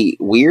really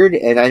weird.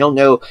 And I don't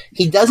know,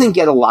 he doesn't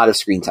get a lot of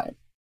screen time,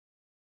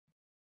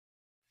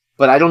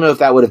 but I don't know if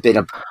that would have been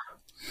a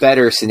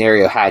better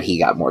scenario had he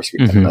got more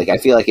screen time. I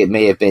feel like it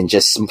may have been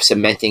just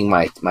cementing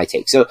my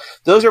take. So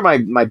those are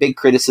my big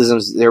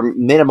criticisms. They're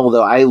minimal,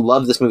 though. I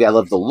love this movie. I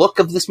love the look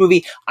of this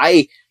movie.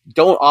 I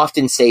don't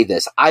often say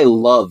this. I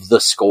love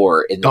the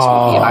score in this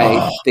movie.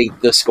 I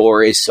think the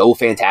score is so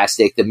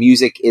fantastic. The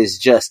music is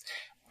just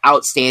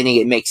outstanding.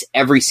 It makes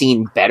every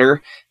scene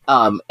better.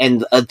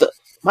 And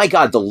my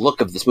God, the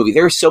look of this movie.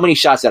 There are so many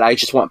shots that I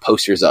just want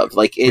posters of.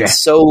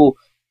 It's so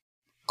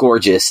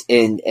gorgeous.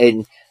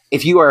 And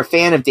if you are a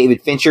fan of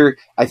David Fincher,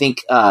 I think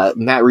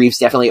Matt Reeves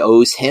definitely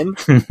owes him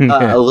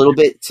a little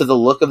bit to the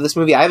look of this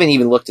movie. I haven't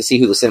even looked to see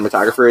who the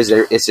cinematographer is.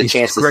 It's a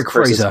chance. Greg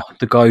Fraser,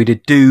 the guy who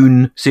did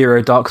Dune,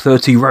 Zero Dark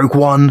 30, Rogue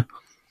One.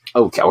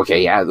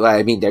 Okay, yeah.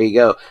 I mean, there you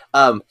go.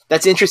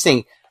 That's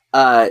interesting.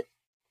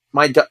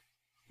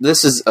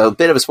 This is a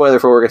bit of a spoiler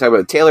for what we're going to talk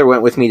about. Taylor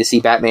went with me to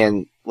see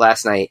Batman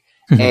last night,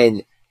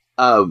 and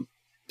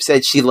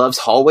said she loves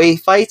hallway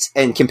fights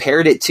and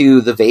compared it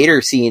to the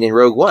Vader scene in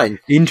Rogue One.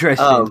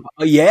 Interesting.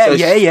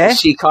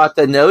 She caught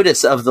the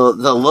notice of the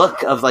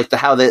look of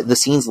how the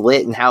scene's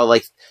lit, and how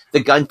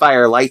the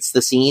gunfire lights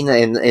the scene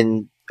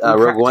in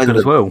Rogue One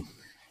as well.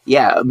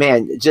 Yeah,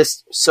 man,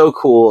 just so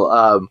cool.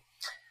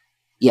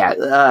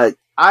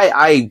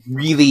 I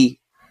really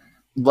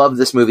love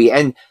this movie.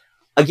 And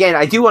again,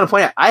 I do want to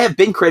point out, I have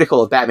been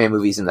critical of Batman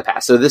movies in the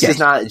past. So this is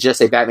not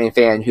just a Batman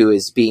fan who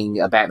is being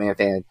a Batman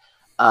fan.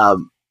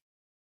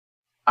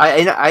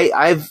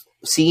 I've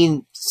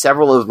seen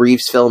several of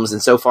Reeves' films,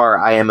 and so far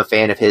I am a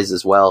fan of his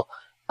as well.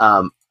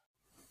 I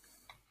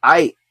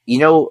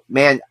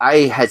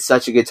had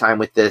such a good time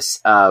with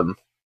this.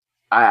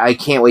 I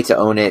can't wait to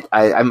own it.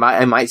 I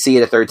might see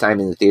it a third time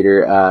in the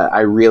theater.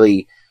 I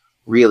really,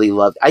 really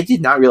loved. I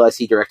did not realize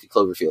he directed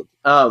Cloverfield.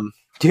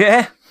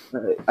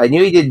 I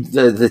knew he did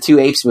the 2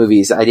 Apes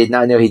movies. I did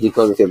not know he did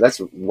Cloverfield.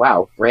 That's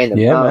random.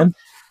 Yeah, man.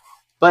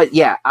 But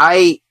yeah,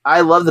 I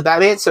love the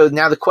Batman. So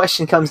now the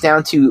question comes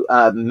down to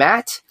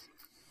Matt.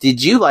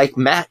 Did you like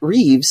Matt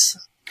Reeves,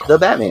 the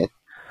Batman?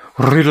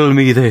 Riddle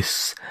me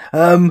this.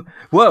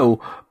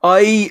 Well,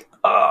 I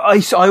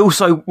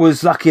also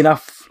was lucky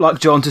enough, like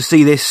John, to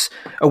see this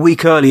a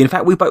week early. In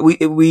fact, we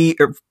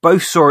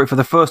both saw it for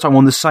the first time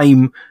on the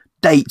same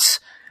dates.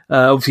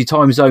 Obviously,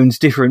 time zone's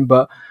different,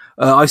 but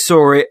I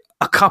saw it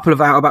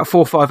about 4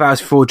 or 5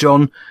 hours before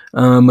John.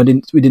 We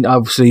didn't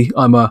obviously.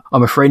 I'm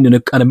a friend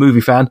and a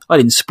movie fan. I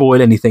didn't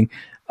spoil anything.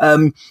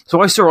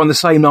 So I saw it on the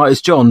same night as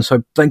John.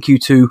 So thank you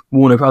to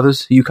Warner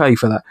Brothers UK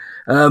for that.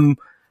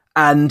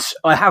 And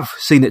I have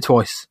seen it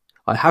twice.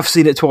 I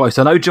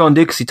know John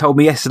did, because he told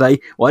me yesterday.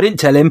 What I didn't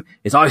tell him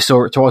is I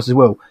saw it twice as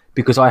well,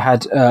 because I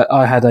had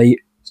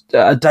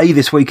a day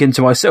this weekend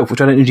to myself,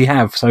 which I don't usually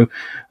have. So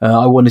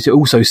I wanted to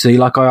also see,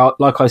 like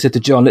I said to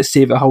John, let's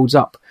see if it holds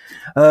up.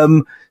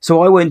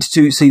 So I went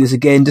to see this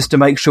again just to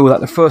make sure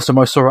that the first time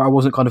I saw it, I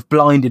wasn't kind of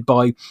blinded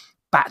by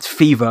bat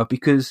fever,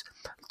 because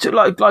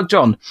like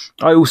John,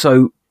 I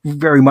also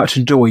very much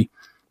enjoy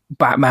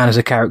Batman as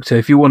a character.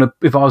 If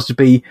I was to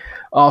be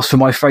asked for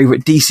my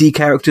favourite DC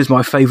characters,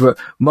 my favourite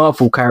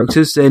Marvel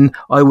characters, then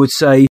I would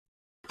say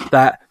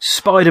that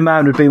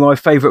Spider-Man would be my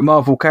favourite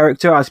Marvel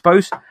character, I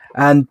suppose,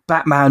 and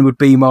Batman would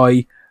be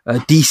my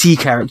DC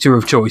character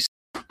of choice.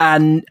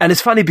 And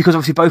it's funny because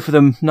obviously both of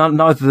them,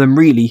 neither of them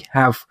really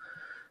have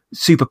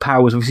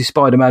superpowers. Obviously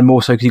Spider-Man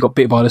more so because he got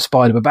bit by the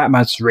spider, but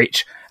Batman's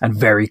rich and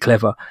very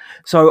clever.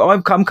 So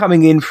I'm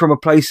coming in from a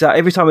place that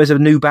every time there's a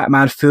new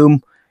Batman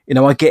film, you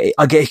know, I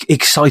get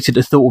excited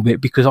at the thought of it,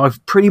 because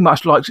I've pretty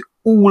much liked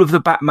all of the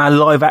Batman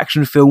live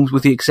action films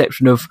with the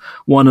exception of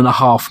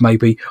 1.5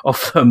 maybe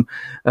of them.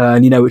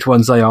 And you know which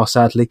ones they are,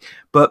 sadly.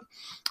 But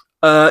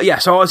yeah,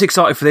 so I was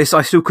excited for this.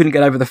 I still couldn't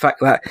get over the fact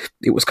that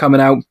it was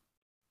coming out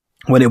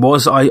when it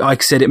was. I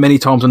said it many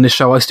times on this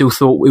show, I still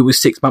thought it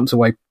was 6 months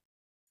away.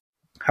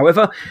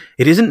 However,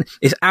 it isn't.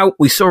 It's out.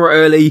 We saw it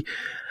early.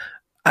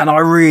 And I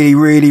really,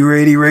 really,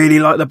 really, really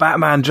like the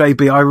Batman,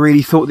 JB. I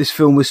really thought this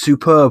film was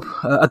superb.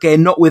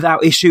 Again, not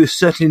without issues,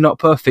 certainly not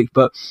perfect,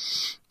 but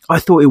I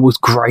thought it was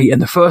great.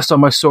 And the first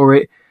time I saw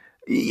it,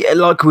 yeah,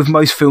 like with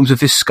most films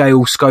of this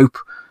scale, scope,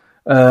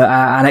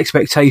 and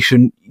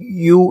expectation,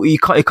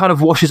 it kind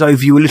of washes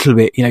over you a little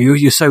bit. You know,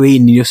 you're so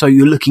in, you're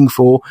looking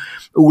for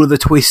all of the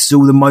twists,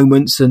 all the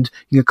moments, and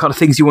kind of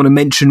things you want to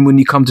mention when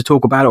you come to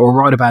talk about it or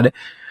write about it.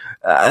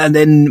 And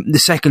then the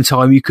second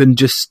time, you can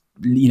just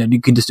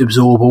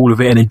absorb all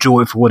of it and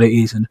enjoy it for what it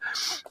is. And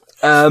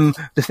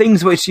the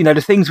things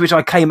which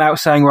I came out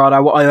saying, right,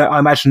 I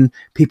imagine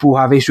people will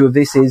have issue with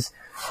this is,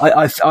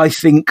 I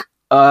think,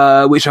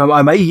 which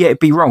I may yet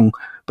be wrong,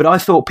 but I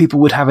thought people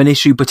would have an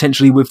issue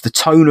potentially with the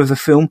tone of the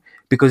film,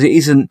 because it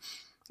isn't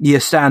your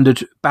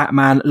standard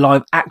Batman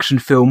live action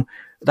film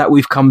that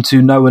we've come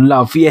to know and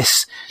love.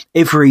 Yes,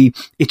 every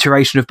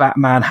iteration of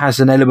Batman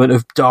has an element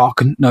of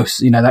darkness,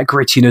 that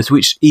grittiness,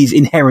 which is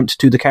inherent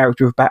to the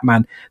character of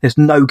Batman. There's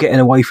no getting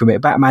away from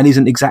it. Batman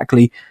isn't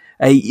exactly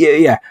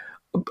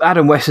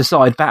Adam West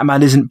aside,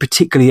 Batman isn't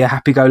particularly a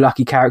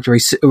happy-go-lucky character,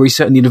 or he's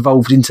certainly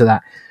evolved into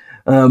that.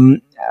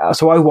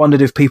 So I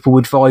wondered if people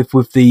would vibe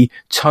with the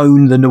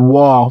tone, the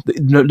noir.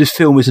 This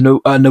film is a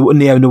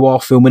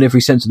neo-noir film in every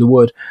sense of the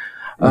word.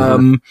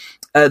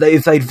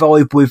 If they'd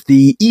vibe with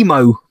the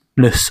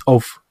emo-ness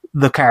of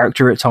the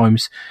character at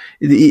times.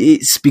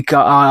 It's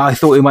because I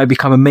thought it might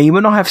become a meme,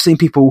 and I have seen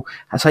people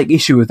take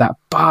issue with that,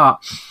 but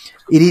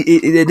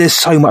there's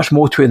so much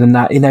more to it than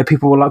that.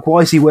 People were like,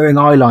 why is he wearing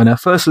eyeliner?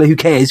 Firstly, who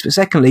cares? But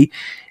secondly,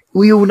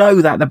 we all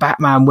know that the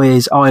Batman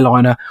wears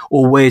eyeliner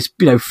or wears,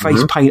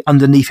 face paint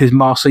underneath his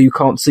mask so you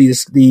can't see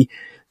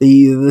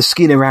the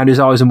skin around his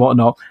eyes and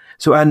whatnot.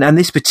 So, and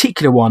this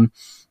particular one,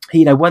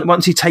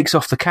 once he takes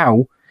off the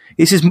cowl,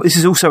 this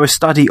is also a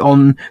study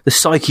on the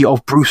psyche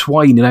of Bruce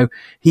Wayne.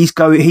 He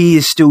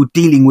is still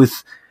dealing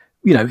with,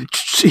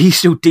 he's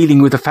still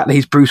dealing with the fact that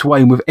he's Bruce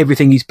Wayne, with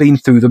everything he's been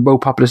through, the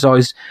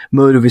well-publicized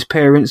murder of his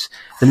parents,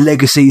 the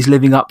legacy he's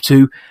living up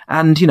to,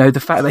 and, the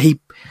fact that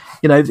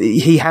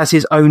he has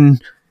his own,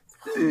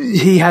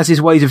 he has his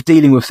ways of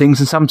dealing with things,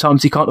 and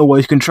sometimes he can't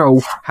always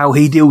control how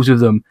he deals with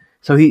them.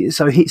 So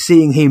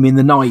seeing him in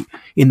the night,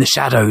 in the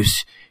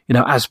shadows,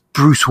 as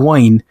Bruce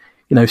Wayne,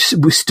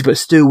 but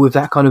still with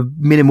that kind of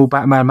minimal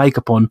Batman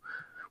makeup on,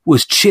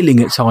 was chilling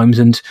at times.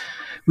 And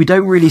we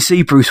don't really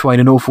see Bruce Wayne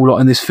an awful lot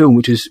in this film,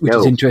 which is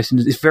interesting.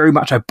 It's very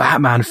much a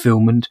Batman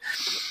film, and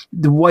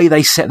the way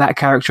they set that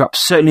character up,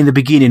 certainly in the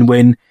beginning,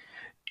 when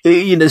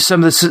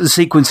some of the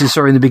sequences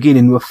in the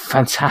beginning were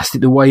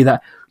fantastic. The way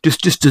that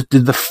just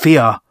the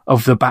fear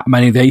of the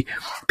Batman,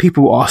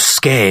 people are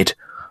scared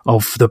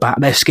of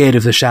they're scared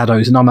of the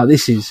shadows, and I'm like,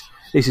 this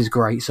is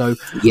great. So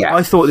yeah,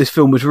 I thought this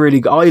film was really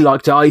good. I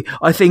liked it.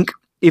 I think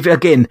if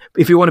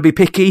you want to be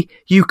picky,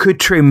 you could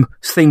trim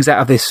things out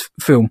of this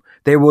film.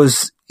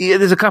 There's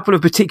a couple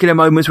of particular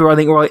moments where I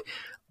think, right,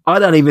 I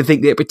don't even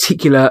think that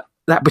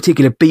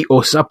particular beat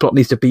or subplot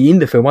needs to be in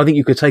the film. I think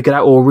you could take it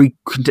out or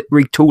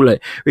retool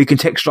it,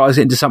 recontextualize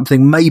it into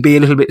something maybe a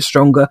little bit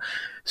stronger.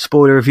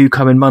 Spoiler review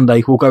coming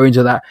Monday. We'll go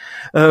into that.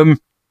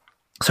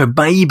 So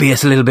maybe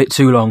it's a little bit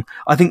too long.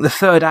 I think the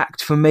third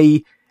act for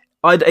me,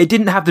 it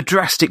didn't have the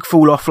drastic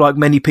fall off like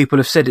many people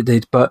have said it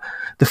did, but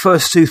the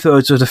first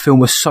 2/3 of the film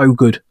were so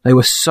good. They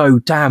were so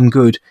damn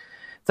good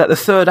that the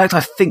third act, I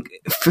think,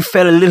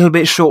 fell a little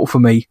bit short for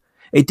me.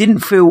 It didn't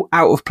feel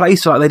out of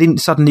place, like they didn't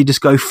suddenly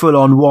just go full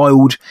on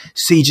wild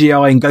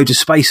CGI and go to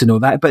space and all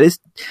that, but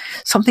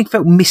something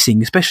felt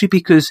missing, especially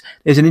because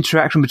there's an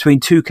interaction between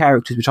two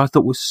characters, which I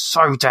thought was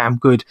so damn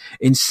good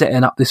in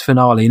setting up this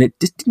finale, and it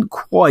just didn't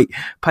quite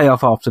pay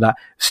off after that.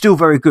 Still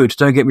very good,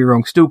 don't get me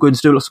wrong, still good, and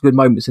still lots of good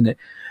moments in it.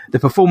 The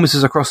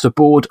performances across the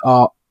board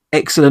are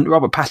excellent.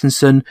 Robert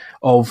Pattinson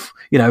of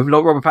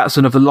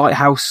The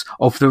Lighthouse,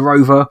 of The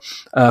Rover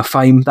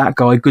fame, that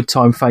guy, Good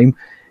Time fame,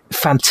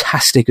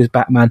 fantastic as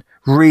Batman,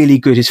 really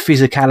good. His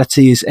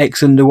physicality is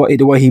excellent. The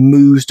way he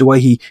moves, the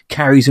way he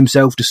carries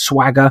himself, the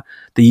swagger,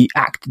 the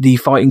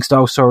fighting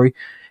style. Sorry,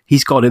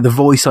 he's got it. The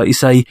voice, like you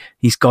say,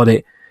 he's got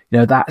it.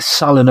 that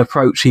sullen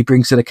approach he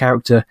brings to the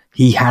character,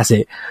 he has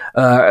it.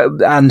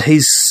 And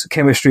his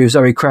chemistry with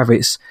Zoe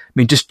Kravitz, I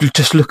mean,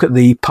 just look at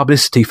the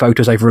publicity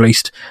photos they've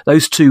released.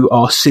 Those two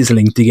are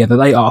sizzling together.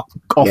 They are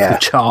off the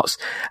charts.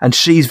 And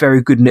she's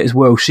very good in it as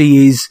well.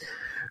 She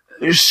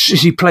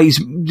plays,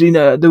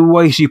 the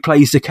way she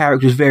plays the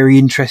character is very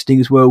interesting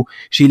as well.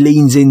 She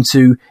leans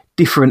into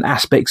different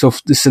aspects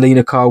of the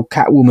Selena Kyle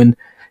Catwoman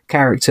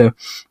character.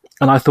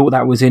 And I thought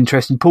that was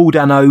interesting. Paul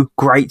Dano,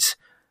 great.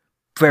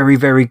 Very,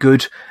 very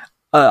good.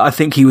 I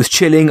think he was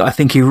chilling. I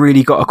think he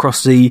really got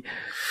across the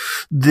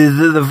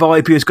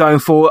vibe he was going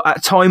for.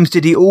 At times,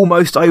 did he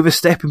almost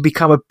overstep and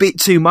become a bit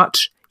too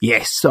much?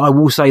 Yes, I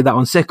will say that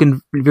on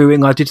second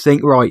viewing, I did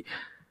think, right,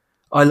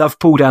 I love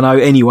Paul Dano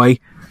anyway.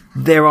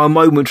 There are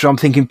moments where I'm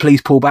thinking,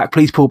 please pull back,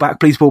 please pull back,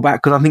 please pull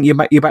back, because I think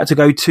you're about to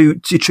go too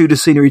chew the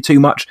scenery too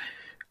much.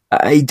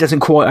 He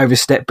doesn't quite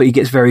overstep, but he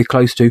gets very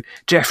close to.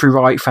 Jeffrey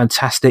Wright,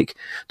 fantastic.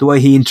 The way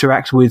he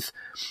interacts with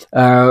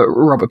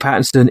Robert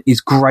Pattinson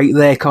is great.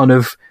 They're kind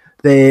of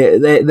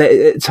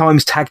they're at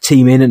times tag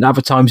teaming, and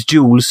other times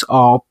duels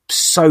are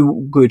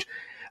so good.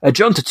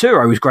 John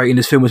Turturro is great in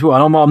this film as well,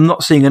 and I'm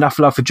not seeing enough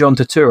love for John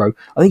Turturro.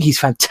 I think he's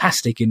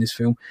fantastic in this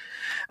film,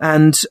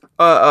 and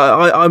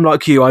I'm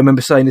like you. I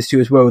remember saying this to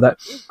you as well, that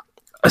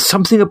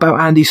something about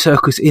Andy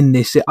Serkis in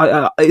this.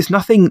 It's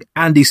nothing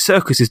Andy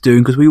Serkis is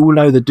doing, because we all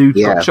know the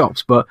dude's got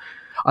chops, but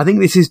I think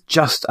this is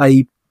just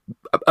a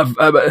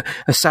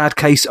sad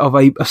case of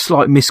a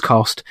slight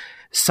miscast.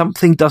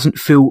 Something doesn't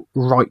feel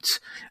right,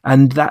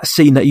 and that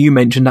scene that you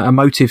mentioned, that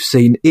emotive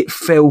scene, it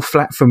fell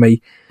flat for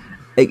me.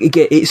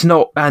 Again, it's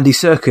not Andy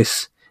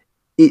Serkis.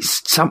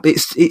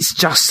 It's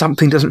just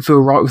something doesn't feel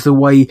right with the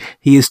way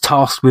he is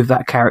tasked with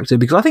that character,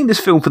 because I think this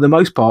film, for the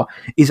most part,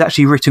 is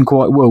actually written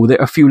quite well. There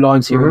are a few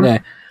lines here and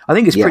there. I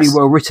think it's pretty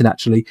well written,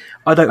 actually.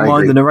 I don't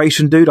mind the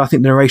narration, dude. I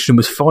think the narration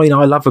was fine.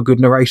 I love a good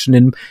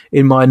narration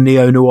in my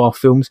neo-noir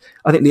films.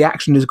 I think the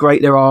action is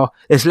great.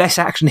 There's less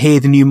action here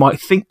than you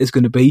might think there's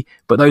going to be,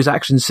 but those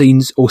action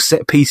scenes or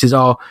set pieces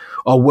are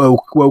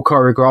well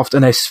choreographed,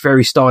 and they're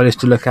very stylish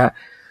to look at.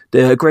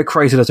 Greg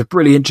Fraser does a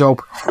brilliant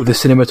job with the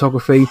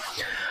cinematography.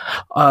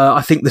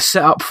 I think the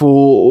setup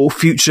for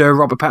future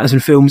Robert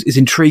Pattinson films is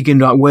intriguing,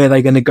 like where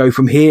they're going to go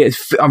from here.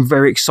 I'm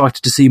very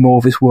excited to see more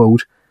of this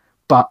world.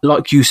 But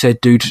like you said,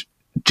 dude,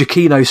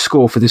 Giacchino's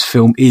score for this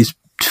film is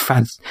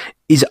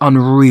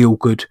unreal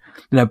good.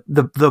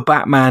 The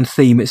Batman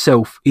theme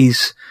itself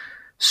is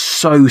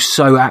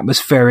so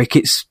atmospheric.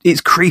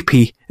 It's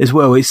creepy as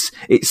well. It's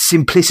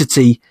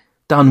simplicity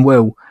done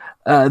well,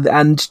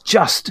 and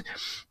just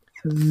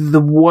the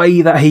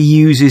way that he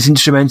uses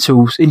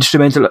the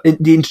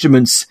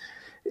instruments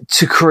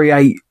to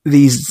create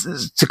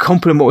these, to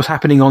complement what's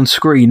happening on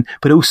screen,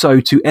 but also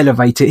to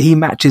elevate it. He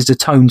matches the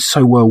tone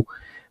so well.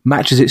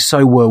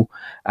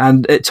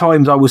 And at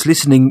times I was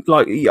listening,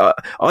 like,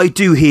 I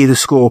do hear the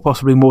score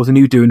possibly more than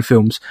you do in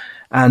films,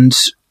 and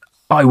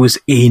I was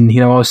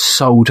I was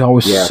sold. I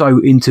was so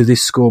into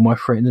this score, my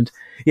friend.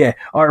 And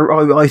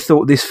I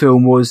thought this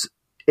film was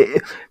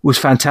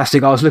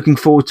fantastic. I was looking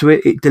forward to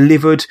it. It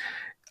delivered.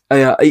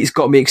 It's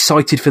got me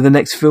excited for the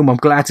next film. I'm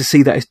glad to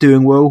see that it's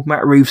doing well.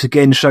 Matt Reeves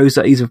again shows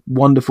that he's a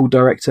wonderful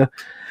director.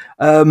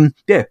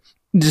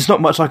 There's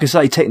not much I can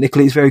say.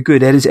 Technically, it's very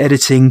good. His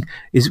editing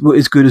is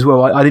good as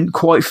well. I didn't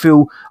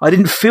feel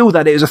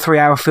that it was a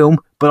 3-hour film,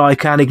 but I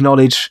can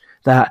acknowledge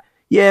that,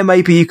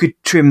 maybe you could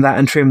trim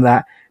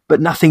that,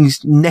 but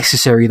nothing's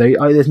necessary though.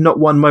 There's not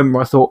one moment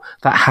where I thought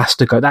that has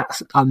to go.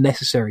 That's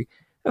unnecessary.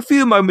 A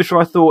few moments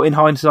where I thought in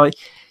hindsight,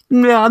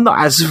 I'm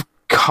not as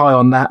high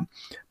on that,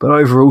 but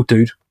overall,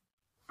 dude,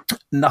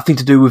 nothing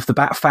to do with the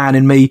Bat fan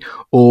in me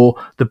or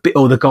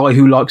the guy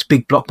who likes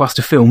big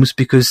blockbuster films,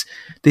 because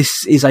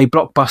this is a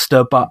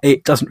blockbuster, but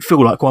it doesn't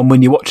feel like one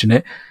when you're watching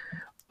it.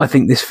 I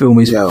think this film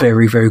is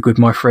very, very good,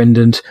 my friend,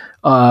 and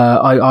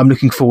I'm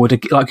looking forward to,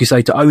 like you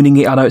say, to owning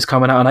it. I know it's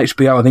coming out on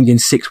HBO, I think in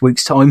 6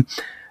 weeks' time.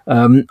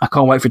 I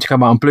can't wait for it to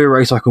come out on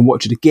Blu-ray so I can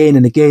watch it again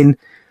and again.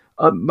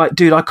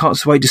 Dude, I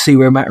can't wait to see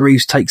where Matt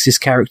Reeves takes this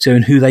character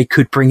and who they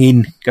could bring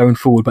in going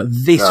forward. But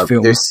this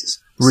film, there's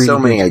really so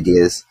many good.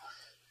 ideas.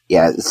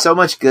 Yeah, so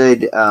much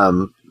good.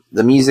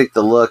 The music,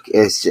 the look,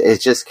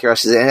 it just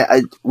crushes.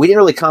 And we didn't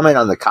really comment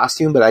on the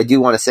costume, but I do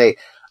want to say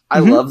I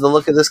love the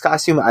look of this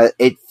costume.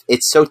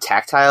 It's so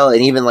tactile,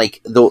 and even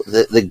like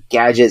the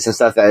gadgets and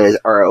stuff that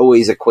are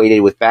always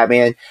equated with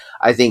Batman,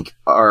 I think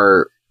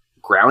are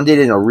grounded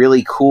in a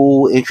really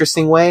cool,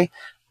 interesting way.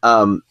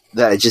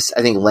 That just,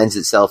 I think, lends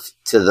itself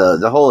to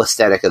the whole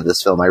aesthetic of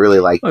this film. I really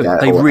like that.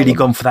 They've really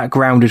gone for that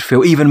grounded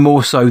feel, even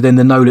more so than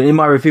the Nolan. In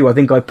my review, I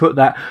think I put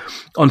that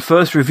on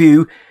first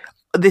review.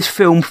 This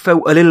film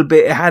felt a little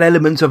bit, it had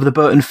elements of the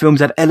Burton films,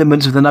 had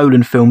elements of the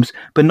Nolan films,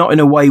 but not in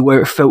a way where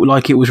it felt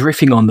like it was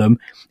riffing on them.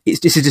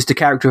 This is just a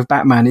character of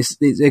Batman.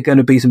 There are going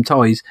to be some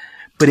ties,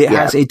 but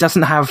it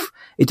doesn't have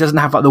like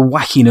the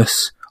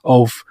wackiness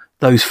of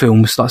those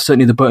films, like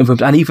certainly the Burton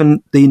films, and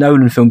even the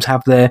Nolan films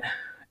have their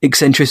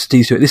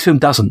eccentricities to it. This film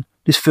doesn't.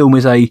 This film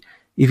is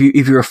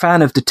if you're a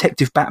fan of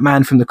Detective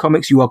Batman from the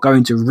comics, you are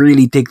going to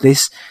really dig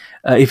this.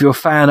 if you're a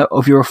fan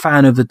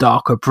of the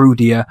darker,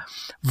 broodier,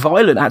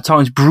 violent, at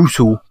times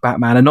brutal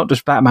Batman, and not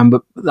just Batman,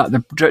 but like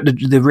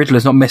the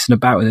Riddler's not messing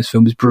about in this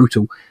film, is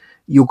brutal.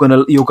 You're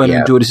gonna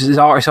enjoy this. It's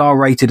R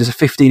rated as a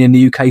 15 in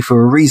the UK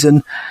for a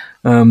reason.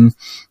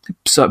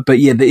 But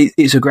yeah,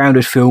 it's a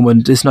grounded film,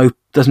 and there's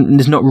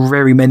not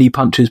very many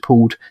punches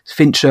pulled.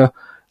 Fincher,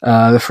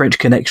 the French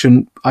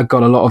Connection, I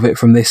got a lot of it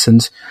from this,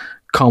 and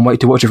can't wait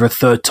to watch it for a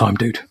third time,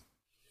 dude.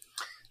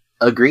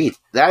 Agreed.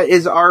 That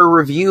is our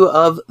review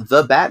of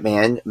The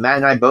Batman. Matt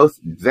and I both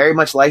very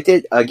much liked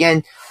it.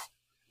 Again,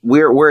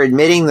 we're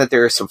admitting that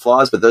there are some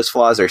flaws, but those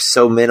flaws are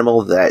so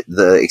minimal that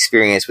the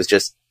experience was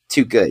just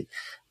too good.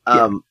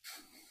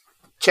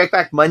 Check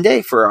back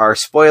Monday for our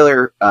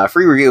spoiler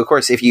free review. Of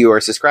course, if you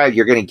are subscribed,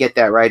 you're going to get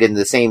that right in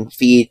the same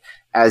feed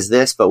as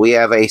this, but we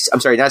have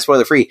not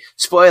spoiler free,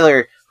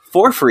 spoiler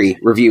for free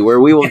review where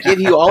we will give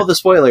you all the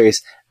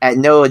spoilers at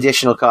no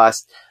additional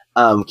cost.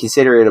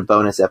 Consider it a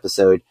bonus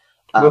episode.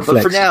 But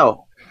for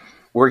now,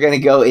 we're going to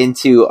go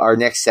into our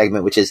next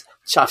segment, which is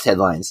Chopped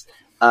Headlines.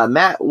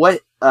 Matt,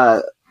 what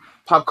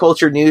pop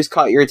culture news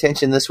caught your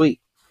attention this week?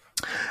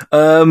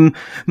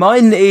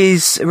 Mine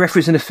is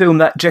referencing a film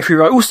that Jeffrey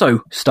Wright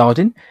also starred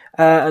in,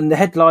 and the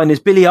headline is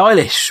Billie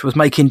Eilish was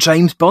making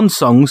James Bond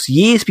songs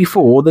years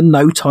before the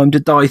No Time to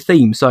Die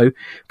theme. So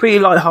pretty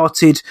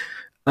light-hearted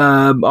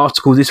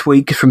article this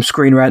week from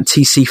Screen Rant.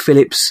 TC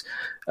Phillips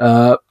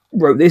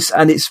wrote this,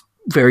 and it's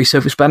very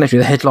self-explanatory.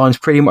 The headlines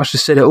pretty much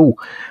just said it all.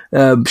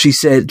 Billie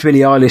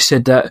Eilish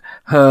said that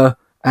her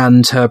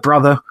and her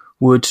brother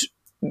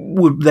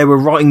they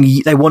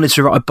wanted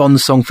to write a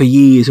Bond song for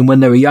years, and when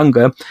they were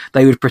younger,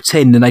 they would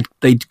pretend and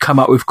they'd come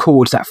up with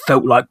chords that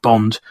felt like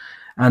Bond.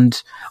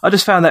 And I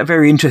just found that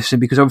very interesting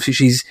because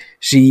obviously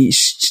she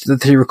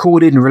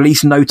recorded and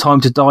released No Time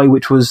to Die,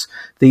 which was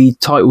the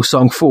title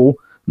song for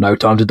No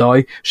Time to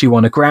Die. She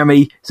won a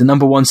Grammy. It's the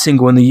 #1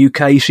 single in the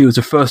UK. She was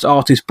the first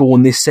artist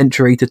born this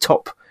century to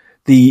top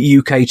the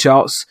UK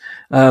charts.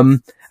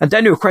 And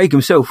Daniel Craig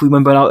himself,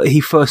 remember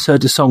he first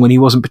heard the song and he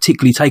wasn't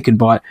particularly taken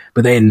by it,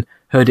 but then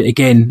heard it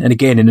again and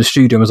again in the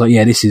studio and was like,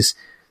 yeah, this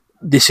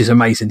is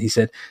amazing, he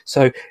said.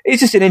 So it's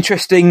just an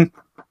interesting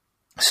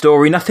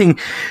story. Nothing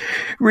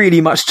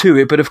really much to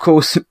it, but of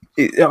course,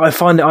 I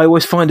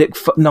always find it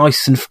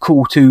nice and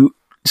cool to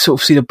sort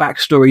of see the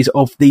backstories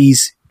of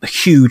these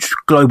huge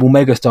global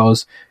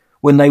megastars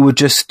when they were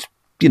just,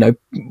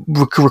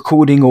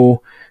 recording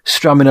or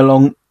strumming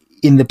along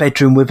in the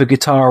bedroom with a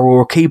guitar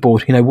or a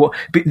keyboard. What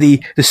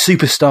the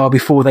superstar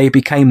before they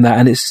became that.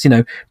 And it's,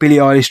 Billie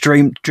Eilish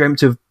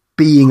dreamt of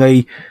being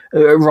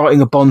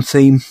writing a Bond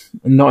theme,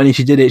 and not only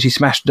she did it, she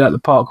smashed it out of the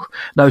park.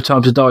 No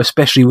Time to Die,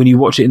 especially when you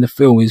watch it in the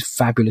film, is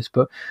fabulous.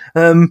 But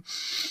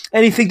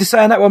anything to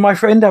say on that one, my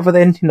friend, other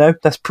than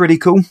that's pretty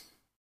cool?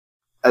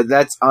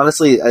 That's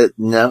honestly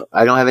no,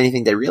 I don't have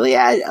anything to really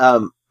add.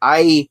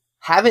 I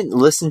haven't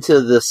listened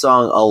to the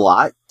song a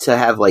lot to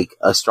have like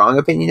a strong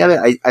opinion of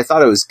it. I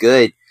thought it was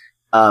good.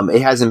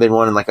 It hasn't been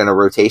one on a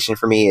rotation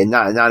for me, and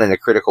not in a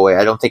critical way.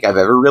 I don't think I've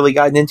ever really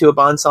gotten into a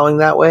Bond song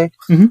that way.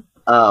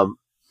 Mm-hmm.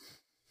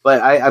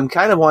 But I'm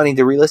kind of wanting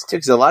to re-listen to it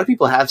because a lot of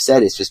people have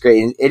said it's just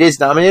great. And it is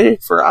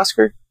nominated for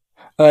Oscar?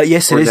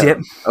 Yes, it is, yep.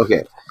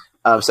 Okay.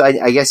 So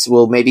I guess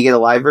we'll maybe get a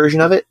live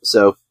version of it.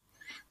 So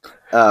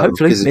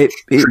hopefully.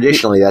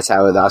 Traditionally, that's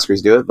how the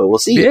Oscars do it, but we'll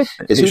see.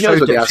 Because who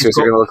knows what the Oscars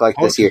are going to look like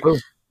this year.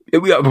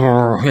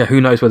 Yeah, who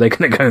knows where they're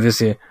going to go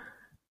this year.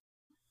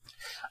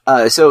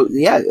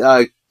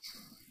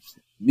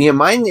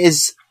 Mine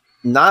is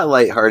not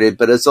lighthearted,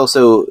 but it's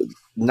also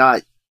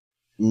not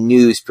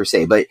news per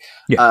se, but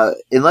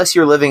unless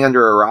you're living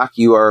under a rock,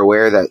 you are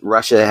aware that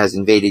Russia has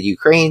invaded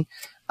Ukraine,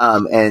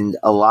 and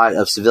a lot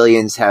of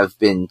civilians have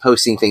been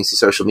posting things to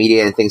social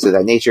media and things of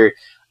that nature.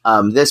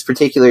 This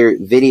particular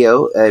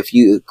video, if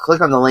you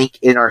click on the link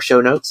in our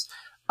show notes,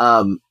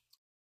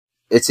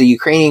 it's a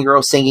Ukrainian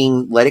girl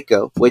singing Let It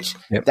Go, which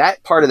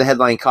that part of the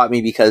headline caught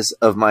me because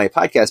of my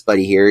podcast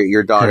buddy here.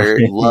 Your daughter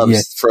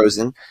loves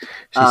Frozen.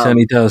 She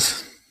certainly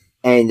does.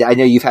 And I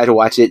know you've had to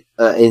watch it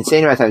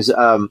insane amount of times.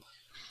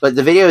 But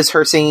the video is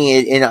her singing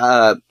it in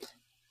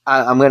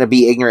I'm going to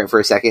be ignorant for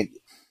a second.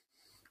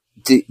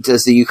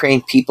 Does the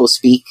Ukraine people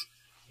speak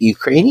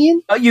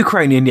Ukrainian?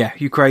 Ukrainian, yeah.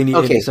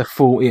 Ukrainian is a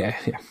full, yeah.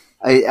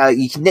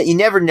 You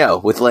never know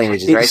with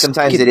languages, right?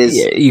 Sometimes it is...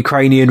 Yeah,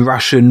 Ukrainian,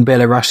 Russian,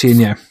 Belarusian,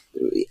 yeah.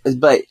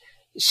 But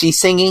she's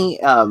singing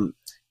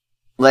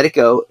Let It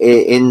Go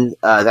in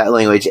that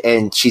language,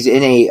 and she's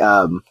in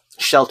a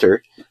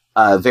shelter.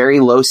 Very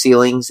low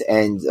ceilings,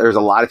 and there's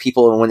a lot of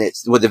people. And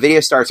when the video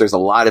starts, there's a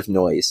lot of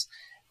noise.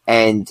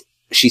 And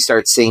she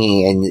starts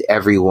singing, and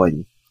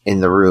everyone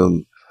in the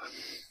room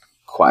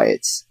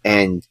quiets.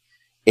 And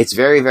it's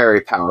very,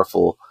 very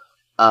powerful.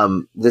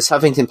 This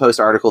Huffington Post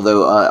article,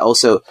 though,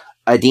 also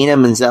Idina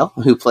Menzel,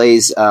 who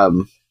plays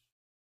the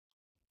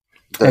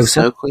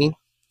Snow Queen.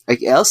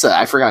 Elsa,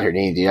 I forgot her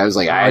name, dude. I was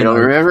like, I don't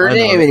remember her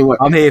name anymore.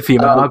 I'm here for you,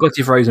 man. I got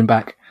you frozen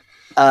back.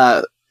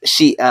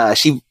 She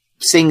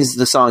sings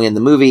the song in the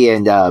movie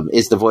and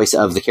is the voice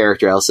of the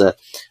character Elsa.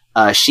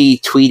 she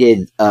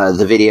tweeted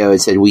the video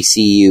and said, "We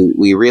see you.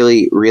 We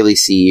really, really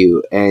see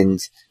you." And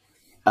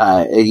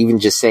even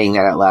just saying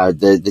that out loud,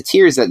 the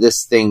tears that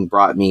this thing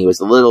brought me was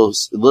a little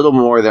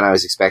more than I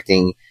was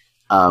expecting.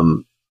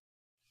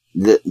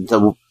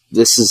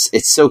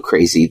 It's so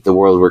crazy, the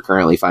world we're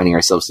currently finding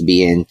ourselves to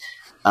be in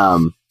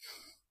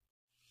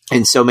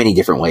so many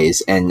different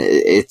ways. And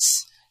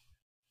it's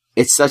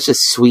such a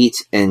sweet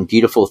and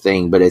beautiful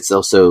thing, but it's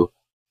also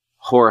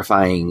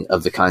horrifying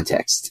of the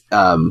context.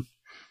 And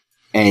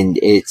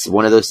it's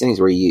one of those things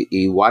where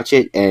you watch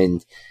it,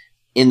 and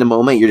in the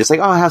moment you're just like,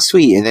 oh, how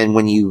sweet. And then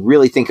when you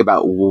really think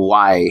about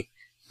why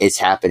it's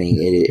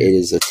happening, it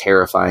is a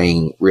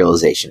terrifying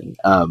realization.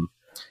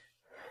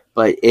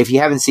 But if you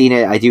haven't seen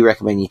it, I do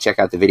recommend you check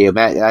out the video.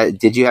 Matt,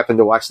 did you happen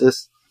to watch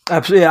this?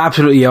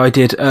 Absolutely, I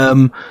did.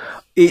 But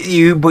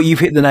you've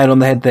hit the nail on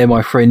the head there,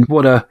 my friend.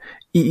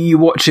 You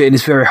watch it, and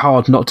it's very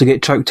hard not to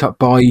get choked up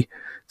by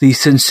the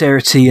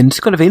sincerity and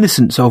kind of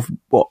innocence of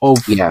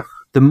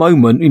the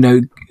moment.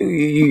 And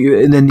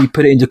then you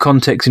put it into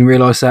context and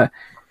realise that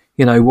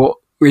what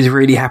is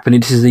really happening.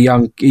 This is a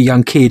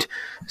young kid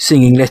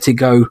singing "Let It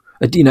Go,"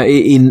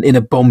 in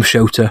a bomb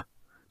shelter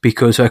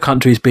because her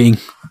country is being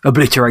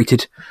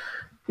obliterated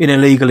in a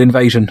legal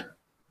invasion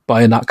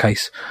by a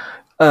nutcase.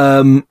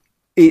 And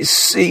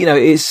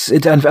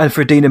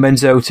for Idina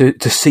Menzel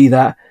to see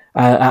that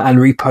and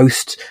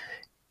repost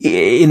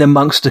in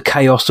amongst the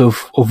chaos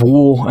of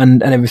war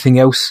and everything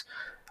else,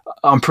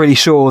 I'm pretty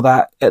sure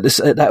that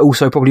that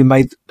also probably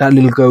made that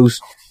little girl's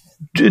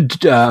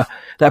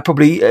that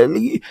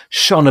probably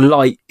shone a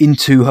light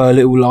into her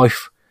little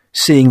life,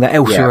 seeing that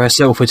Elsa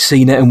herself had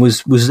seen it and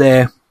was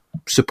there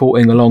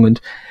supporting along. And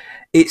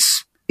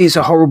it's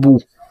a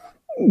horrible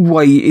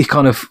way,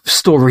 kind of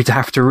story to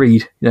have to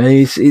read.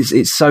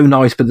 It's so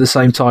nice, but at the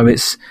same time,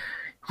 it's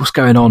what's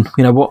going on.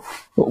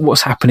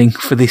 What's happening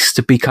for this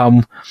to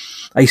become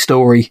a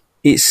story?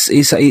 It's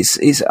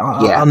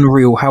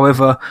unreal.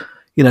 However,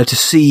 to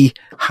see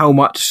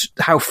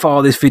how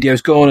far this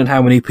video's gone and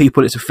how many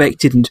people it's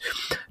affected and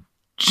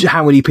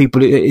how many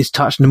people it's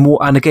touched, and more.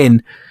 And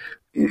again,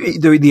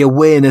 the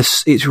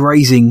awareness it's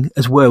raising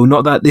as well.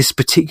 Not that this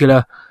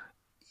particular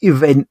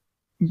event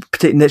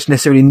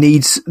necessarily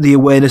needs the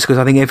awareness, because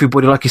I think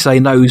everybody, like you say,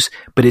 knows,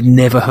 but it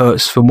never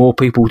hurts for more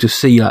people to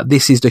see that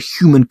this is the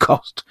human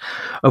cost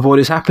of what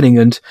is happening.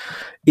 And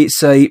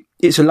it's a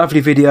lovely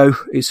video.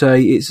 It's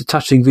a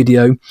touching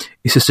video.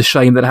 It's just a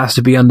shame that it has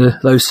to be under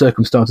those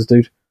circumstances,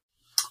 dude.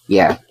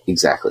 Yeah,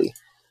 exactly.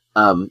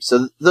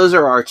 So those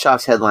are our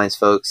Chops headlines,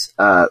 folks.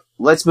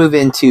 Let's move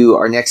into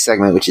our next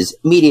segment, which is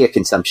media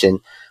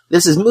consumption.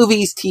 This is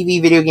movies, TV,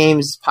 video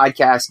games,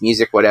 podcasts,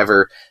 music,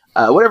 whatever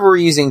we're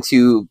using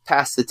to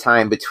pass the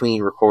time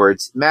between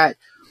records. Matt,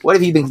 what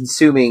have you been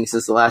consuming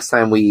since the last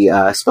time we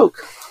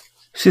spoke?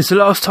 Since the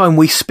last time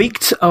we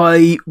speaked,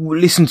 I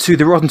listened to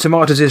the Rotten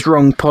Tomatoes is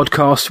Wrong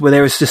podcast, where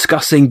they was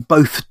discussing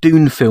both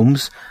Dune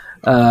films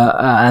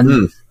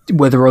and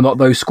whether or not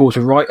those scores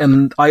are right.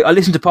 And I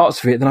listened to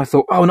parts of it, and I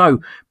thought, oh no,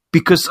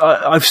 because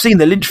I've seen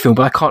the Lynch film,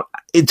 but I can't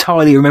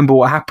entirely remember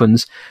what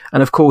happens.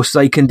 And of course,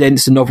 they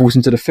condensed the novels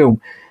into the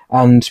film,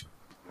 and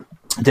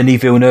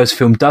Denis Villeneuve's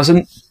film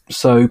doesn't.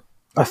 So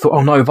I thought,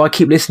 oh no, if I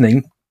keep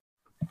listening,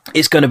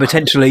 it's going to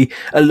potentially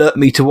alert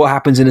me to what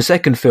happens in the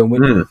second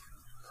film.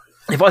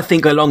 If I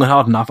think along and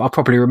hard enough, I'll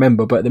probably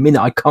remember, but at the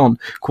minute I can't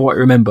quite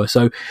remember.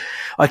 So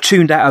I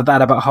tuned out of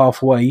that about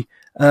halfway.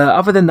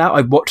 Other than that,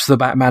 I watched The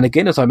Batman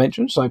again, as I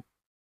mentioned. So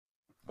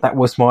that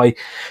was my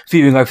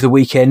viewing over the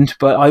weekend.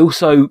 But I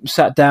also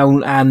sat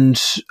down and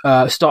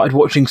started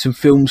watching some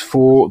films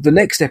for the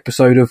next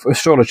episode of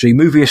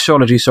Movie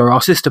Astrology. So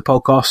our sister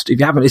podcast. If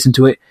you haven't listened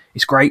to it,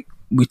 it's great.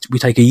 We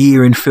take a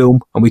year in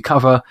film and we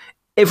cover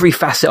every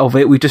facet of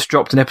it. We just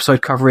dropped an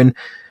episode covering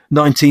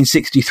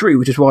 1963,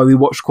 which is why we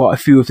watched quite a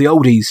few of the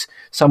oldies.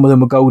 Some of them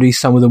were goldies,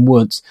 some of them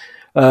weren't.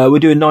 We're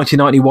doing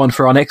 1991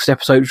 for our next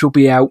episode, which will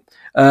be out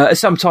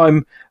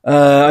sometime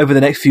over the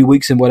next few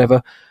weeks and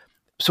whatever.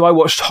 So I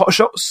watched Hot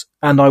Shots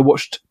and I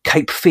watched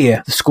Cape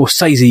Fear, the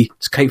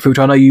Scorsese's Cape Fear, which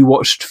I know you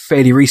watched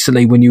fairly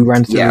recently when you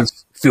ran through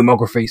his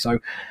filmography. So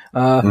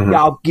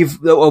I'll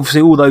give,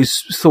 obviously all those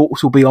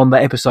thoughts will be on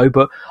that episode,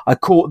 but I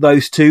caught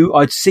those two.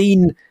 I've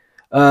seen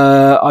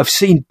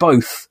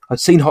both. I'd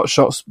seen Hot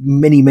Shots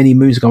many, many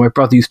moons ago. My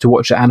brother used to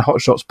watch it, and Hot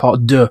Shots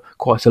Part 2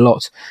 quite a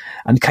lot.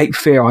 And Cape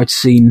Fear I'd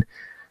seen,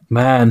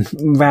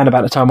 around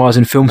about the time I was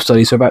in film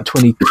studies, so about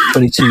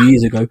 22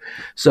 years ago.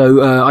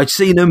 So I'd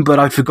seen them, but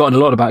I'd forgotten a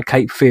lot about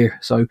Cape Fear.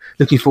 So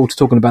looking forward to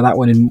talking about that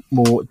one in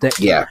more depth.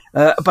 Yeah.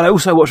 But I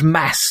also watched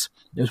Mass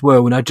as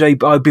well. And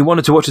I've been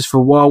wanting to watch this for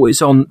a while.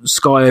 It's on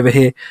Sky over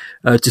here,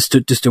 just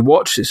to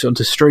watch. It's on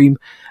to stream.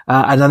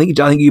 And I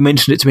think you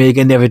mentioned it to me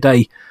again the other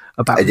day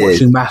about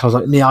watching Mass. I was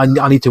like, yeah,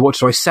 I need to watch.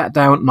 So I sat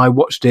down and I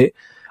watched it.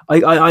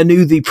 I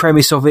knew the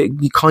premise of it,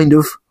 kind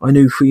of. I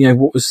knew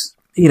what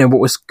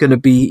was going to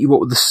be,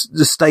 what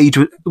the stage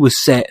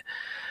was set.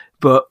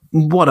 But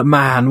what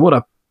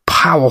a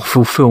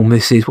powerful film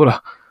this is.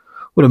 What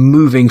what a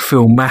moving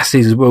film Mass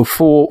is as well.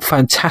 4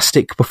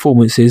 fantastic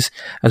performances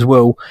as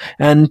well.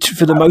 And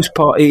for the most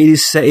part, it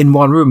is set in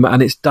one room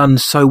and it's done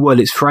so well.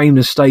 It's framed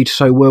and staged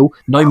so well.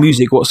 No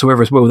music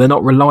whatsoever as well. They're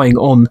not relying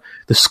on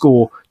the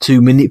score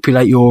to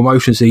manipulate your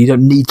emotions. So you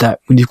don't need that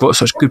when you've got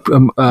such good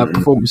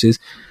performances.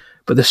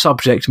 But the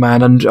subject,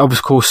 man, and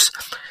of course,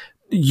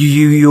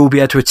 you'll be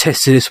able to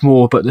attest to this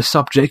more, but the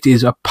subject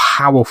is a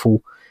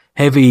powerful,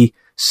 heavy,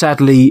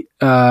 sadly,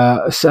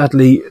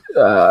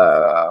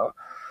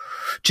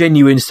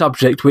 genuine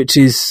subject, which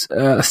is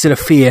still a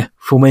fear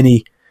for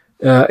many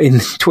in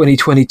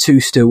 2022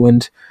 still.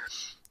 And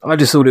I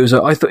just thought it was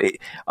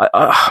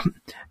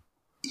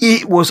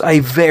it was a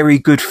very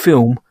good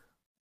film,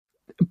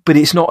 but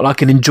it's not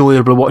like an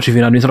enjoyable watch. If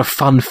you know what I mean, it's not a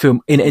fun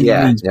film in any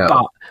means. No.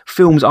 But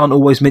films aren't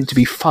always meant to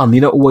be fun.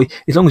 You're not always,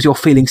 as long as you're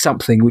feeling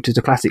something, which is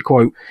a classic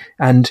quote,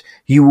 and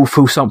you will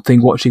feel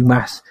something watching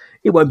Mass.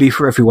 It won't be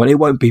for everyone. It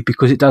won't be,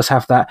 because it does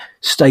have that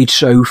stage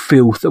show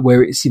feel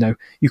where it's,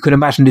 you can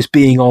imagine this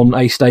being on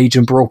a stage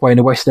in Broadway in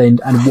the West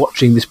End and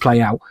watching this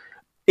play out.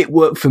 It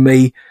worked for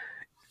me.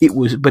 It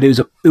was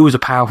a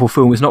powerful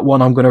film. It's not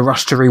one I'm going to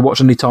rush to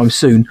rewatch anytime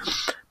soon,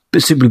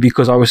 but simply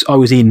because I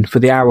was in for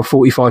the hour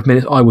 45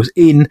 minutes. I was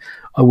in.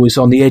 I was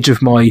on the edge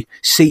of my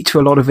seat for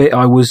a lot of it.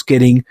 I was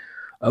getting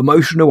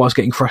emotional. I was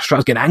getting frustrated. I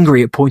was getting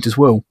angry at points as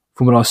well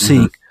from what I was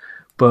seeing.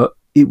 But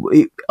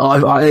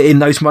I, in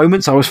those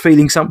moments, I was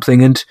feeling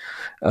something, and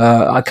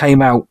I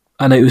came out,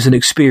 and it was an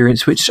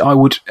experience which I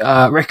would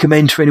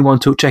recommend for anyone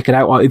to check it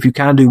out. If you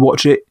can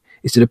watch it.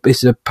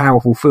 It's a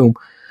powerful film,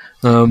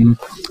 and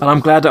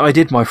I'm glad that I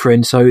did, my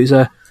friend. So it's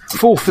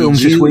 4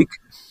 films this week.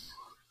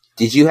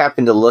 Did you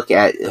happen to look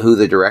at who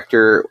the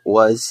director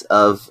was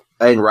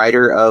and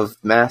writer of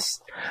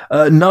Mass?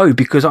 No,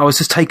 because I was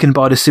just taken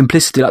by the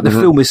simplicity. Like the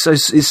film is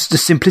the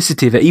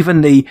simplicity of it.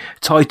 Even the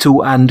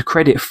title and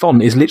credit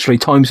font is literally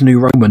Times New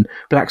Roman,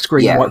 black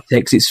screen, white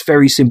text. It's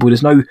very simple.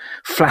 There's no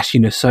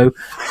flashiness. So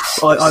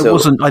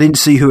I didn't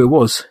see who it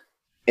was.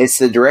 It's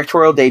the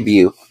directorial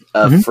debut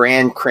of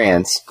Fran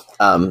Kranz,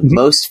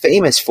 most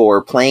famous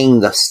for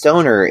playing the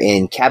stoner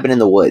in Cabin in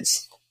the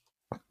Woods.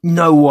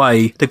 No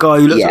way. The guy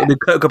who looks like the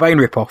Kurt Cobain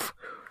ripoff.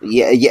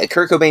 Yeah.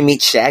 Kurt Cobain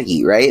meets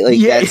Shaggy, right? Like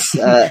that's.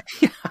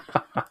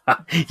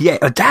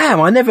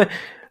 Damn!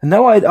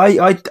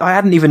 I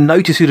hadn't even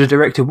noticed who the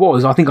director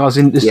was. I think I was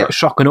in this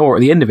shock and awe at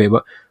the end of it.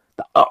 But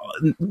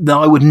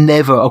I would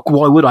never.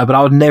 Why would I? But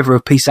I would never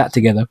have pieced that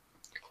together.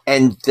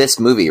 And this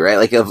movie,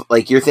 right?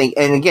 Like you're thinking,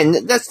 and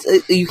again, that's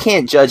you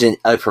can't judge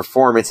a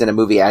performance in a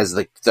movie as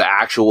the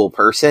actual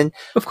person,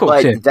 of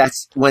course. But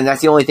that's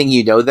the only thing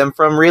you know them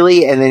from,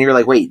 really. And then you're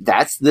like, wait,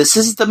 this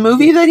is the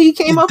movie that he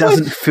came up with. It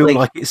doesn't feel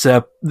like it's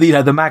the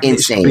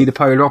magnets should be the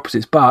polar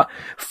opposites, but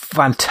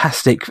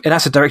fantastic. And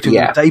that's a director's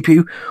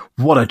debut.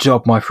 What a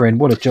job, my friend!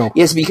 What a job.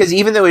 Yes, because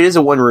even though it is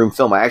a one-room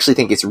film, I actually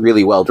think it's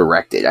really well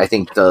directed. I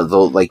think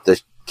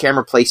the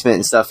camera placement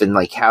and stuff, and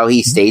like how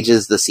he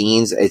stages the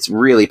scenes, it's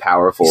really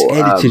powerful. It's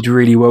edited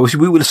really well.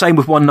 We were the same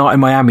with One Night in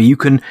Miami. You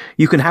can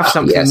have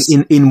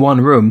something in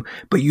one room,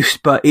 but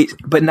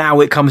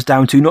now it comes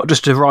down to not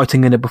just the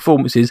writing and the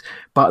performances,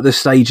 but the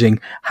staging.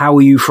 How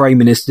are you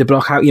framing this? The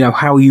block.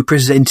 How are you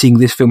presenting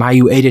this film? How are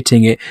you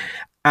editing it?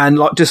 And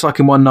just like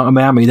in One Night in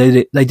Miami,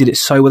 they did it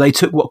so well. They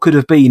took what could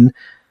have been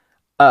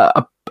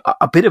a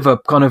bit of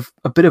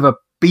a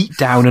beat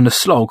down and a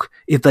slog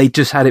if they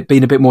just had it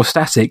been a bit more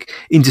static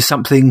into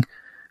something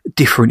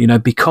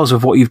different, because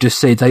of what you've just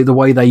said. The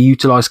way they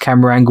utilize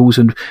camera angles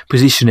and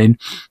positioning,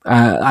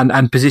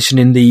 and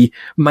positioning the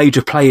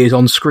major players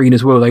on screen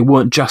as well. They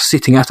weren't just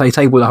sitting at a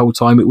table the whole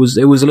time. It was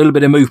a little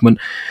bit of movement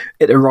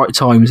at the right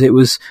times. It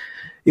was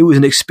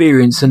an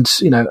experience, and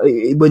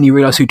when you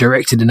realize who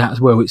directed in that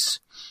as well, it's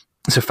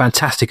a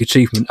fantastic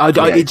achievement.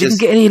 It didn't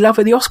get any love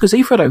at the Oscars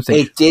either, I don't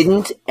think. It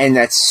didn't, and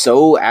that's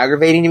so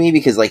aggravating to me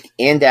because,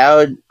 Ann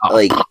Dowd,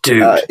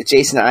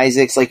 Jason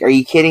Isaacs, are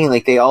you kidding?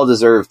 They all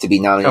deserve to be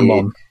nominated.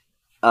 Come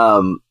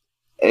on.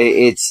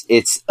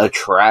 It's a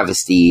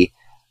travesty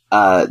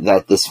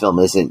that this film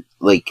isn't,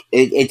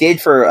 it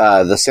did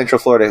for the Central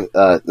Florida,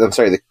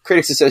 the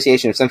Critics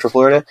Association of Central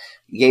Florida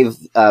gave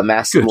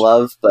Mass some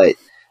love, but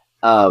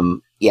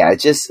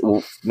just,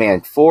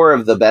 man, 4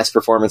 of the best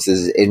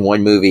performances in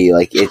one movie.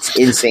 It's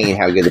insane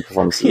how good the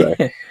performances are.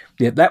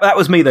 Yeah, that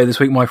was me, though, this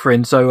week, my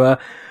friend. So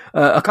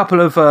a couple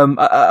of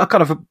a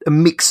kind of a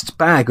mixed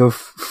bag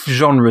of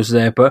genres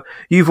there, but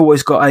you've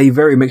always got a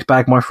very mixed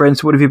bag, my friend.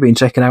 So what have you been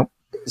checking out?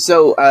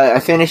 So I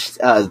finished,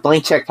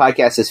 Blank Check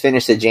Podcast has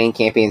finished the Jane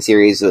Campion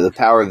series. The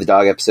Power of the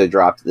Dog episode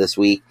dropped this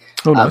week.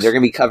 Oh, nice. They're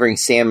going to be covering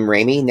Sam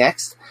Raimi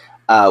next,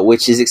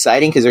 which is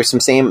exciting because there's some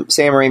Sam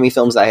Raimi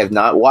films I have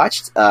not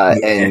watched,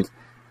 and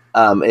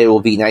it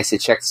will be nice to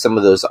check some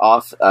of those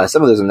off.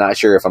 Some of those I'm not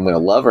sure if I'm going to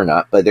love or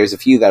not, but there's a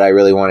few that I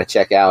really want to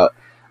check out.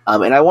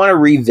 And I want to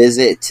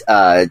revisit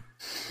the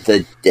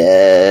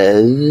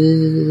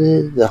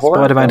horror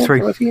Spider-Man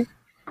 3.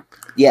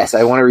 Yes,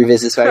 I want to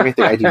revisit Spider-Man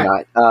 3. I do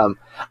not.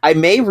 I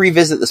may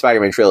revisit the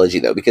Spider-Man trilogy,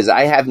 though, because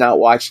I have not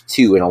watched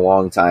 2 in a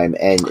long time,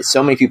 and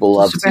so many people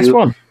love 2. It's the best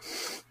one.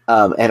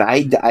 And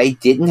I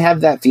didn't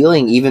have that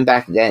feeling even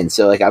back then.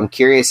 So like, I'm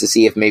curious to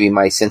see if maybe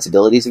my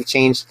sensibilities have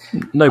changed.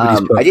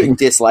 Nobody's perfect. I didn't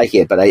dislike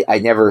it, but I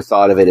never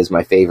thought of it as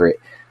my favorite.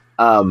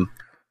 But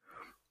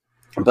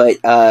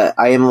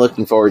I am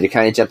looking forward to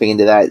kind of jumping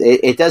into that.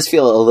 It does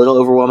feel a little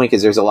overwhelming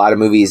because there's a lot of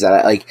movies that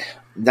I like.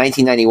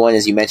 1991,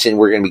 as you mentioned,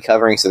 we're going to be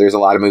covering, so there's a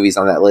lot of movies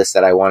on that list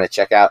that I want to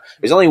check out.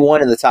 There's only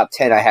one in the top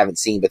 10 I haven't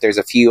seen, but there's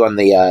a few on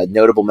the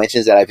notable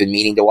mentions that I've been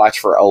meaning to watch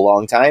for a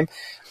long time.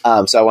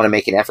 So I want to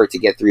make an effort to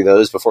get through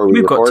those before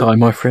we record. We've got time,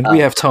 my friend. We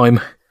have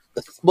time.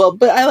 Well,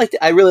 but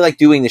I really like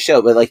doing the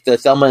show, but like the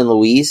Thelma and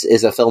Louise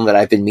is a film that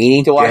I've been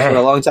meaning to watch for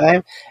a long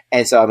time.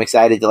 And so I'm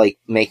excited to like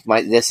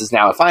this is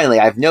now finally,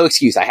 I have no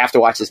excuse. I have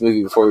to watch this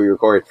movie before we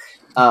record.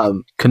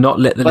 Cannot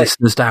let the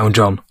listeners down,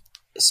 John.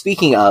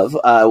 Speaking of,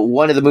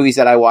 one of the movies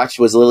that I watched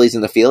was Lilies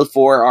in the Field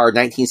for our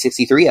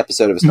 1963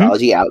 episode of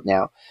Astrology out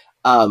now.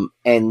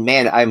 And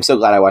man, I'm so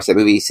glad I watched that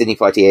movie. Sidney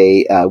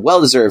Poitier,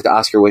 well-deserved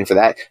Oscar win for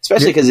that,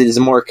 especially because it is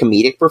a more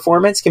comedic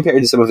performance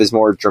compared to some of his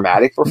more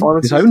dramatic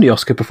performances. His only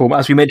Oscar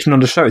performance, as we mentioned on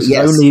the show. It's his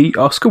only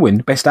Oscar win.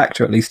 Best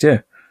actor, at least, yeah.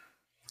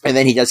 And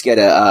then he does get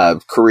a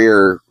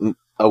career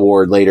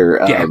award later.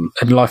 A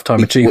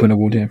Lifetime Achievement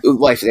Award, yeah.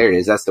 There it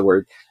is, that's the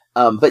word.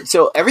 But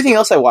so everything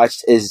else I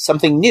watched is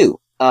something new.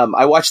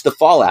 I watched The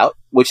Fallout,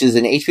 which is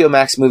an HBO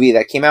Max movie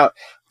that came out.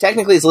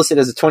 Technically, it's listed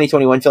as a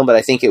 2021 film, but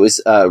I think it was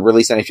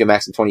released on HBO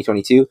Max in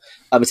 2022.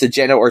 It's a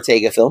Jenna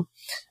Ortega film.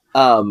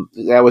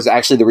 That was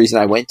actually the reason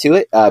I went to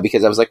it,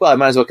 because I was like, well, I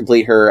might as well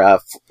complete her.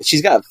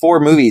 She's got 4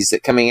 movies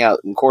coming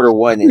out in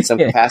Q1 in some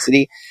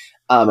capacity.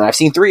 And I've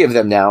seen 3 of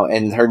them now.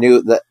 And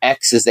the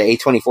X is the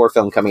A24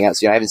 film coming out.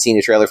 So I haven't seen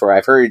a trailer for it.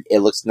 I've heard it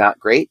looks not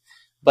great,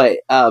 but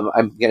I'm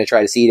going to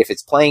try to see it if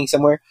it's playing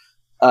somewhere.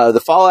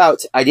 The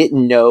Fallout, I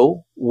didn't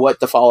know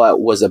what The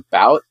Fallout was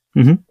about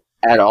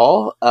at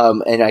all.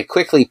 And I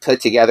quickly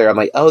put together, I'm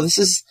like,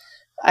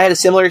 I had a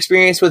similar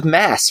experience with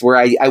Mass, where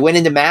I went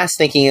into Mass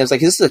thinking, I was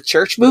like, is this a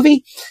church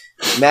movie?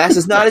 Mass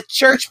is not a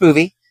church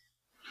movie.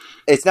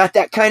 It's not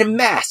that kind of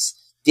Mass.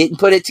 Didn't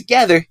put it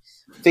together,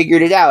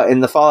 figured it out.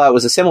 And The Fallout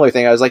was a similar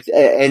thing. I was like,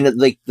 and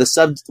like I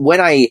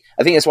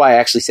think that's why I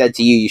actually said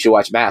to you should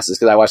watch Mass, is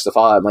because I watched The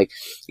Fallout. I'm like,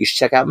 you should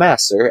check out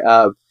Mass,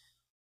 sir.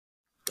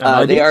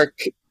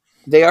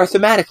 They are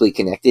thematically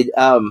connected.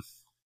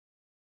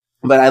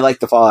 But I like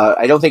The Fallout.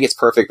 I don't think it's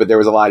perfect, but there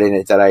was a lot in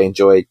it that I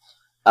enjoyed.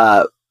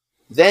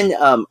 Then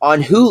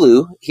on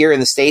Hulu here in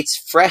the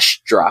States,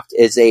 Fresh dropped.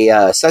 It's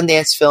a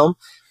Sundance film.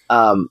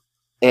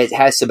 It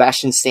has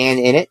Sebastian Stan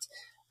in it.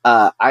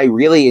 I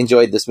really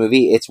enjoyed this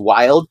movie. It's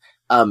wild.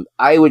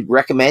 I would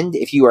recommend,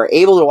 if you are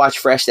able to watch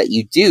Fresh, that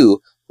you do,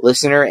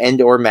 listener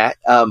and or Matt,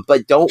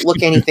 but don't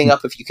look anything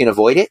up if you can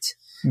avoid it.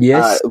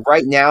 Yes.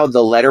 Right now, the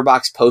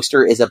Letterboxd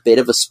poster is a bit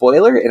of a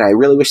spoiler, and I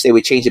really wish they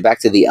would change it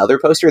back to the other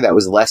poster that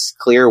was less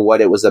clear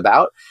what it was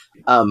about.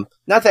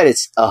 Not that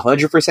it's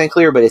 100%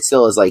 clear, but it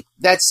still is like,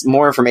 that's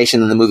more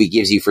information than the movie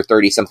gives you for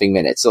 30-something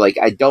minutes. So, like,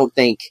 I don't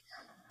think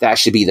that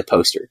should be the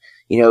poster.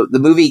 You know, the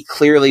movie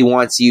clearly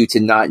wants you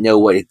to not know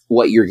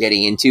what you're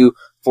getting into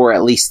for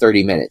at least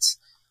 30 minutes.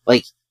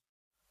 Like,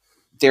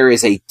 there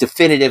is a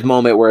definitive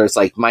moment where it's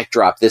like, mic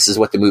drop, this is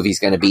what the movie's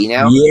going to be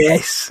now.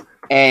 Yes.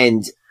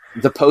 And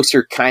the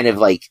poster kind of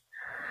like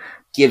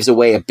gives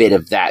away a bit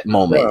of that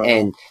moment.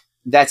 And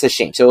that's a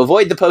shame. So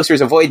avoid the posters,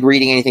 avoid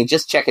reading anything,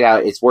 just check it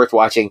out. It's worth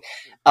watching.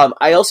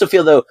 I also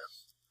feel though,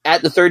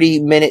 at the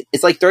 30-minute,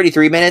 it's like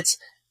 33 minutes,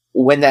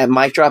 when that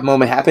mic drop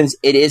moment happens,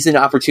 it is an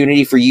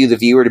opportunity for you, the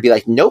viewer, to be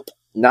like, nope,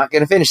 not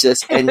going to finish this.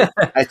 And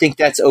I think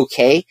that's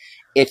okay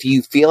if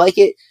you feel like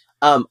it.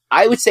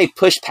 I would say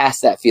push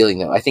past that feeling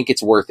though. I think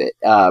it's worth it.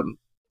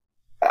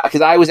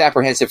 Because I was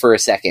apprehensive for a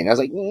second. I was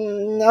like,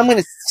 I'm going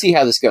to see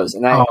how this goes.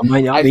 And I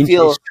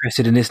feel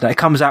interested in this now. It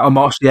comes out on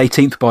March the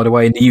 18th, by the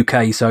way, in the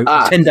UK. So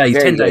 10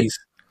 days, 10 days.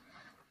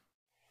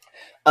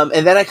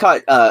 And then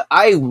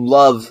I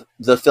love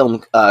the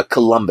film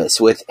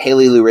Columbus with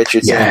Haley Lou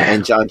Richardson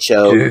and John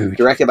Cho,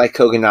 directed by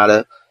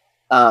Kogonada.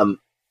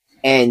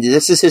 And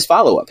this is his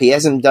follow-up. He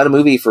hasn't done a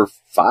movie for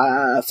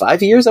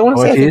 5 years, I want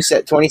to say. I think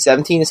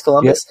 2017 is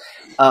Columbus.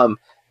 Yep.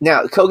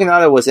 Now,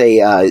 Kogonada was a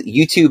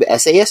YouTube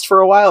essayist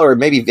for a while, or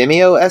maybe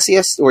Vimeo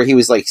essayist, where he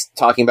was like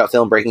talking about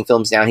film, breaking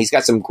films down. He's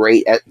got some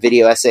great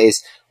video essays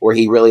where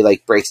he really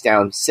like breaks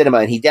down cinema,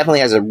 and he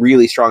definitely has a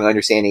really strong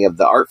understanding of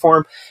the art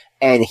form,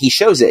 and he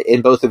shows it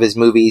in both of his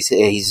movies.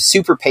 He's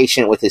super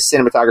patient with his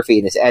cinematography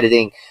and his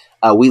editing.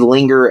 We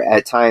linger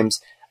at times.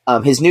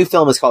 His new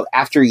film is called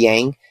After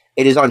Yang.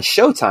 It is on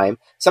Showtime,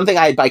 something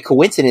I, by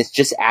coincidence,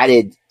 just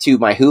added to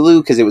my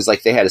Hulu because it was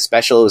like they had a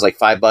special. It was like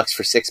 $5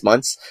 for 6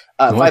 months,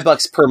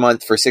 $5 per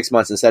month for 6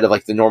 months instead of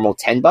like the normal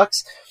 $10.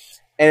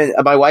 And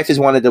my wife has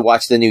wanted to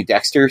watch the new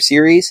Dexter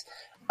series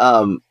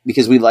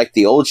because we liked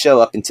the old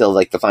show up until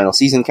like the final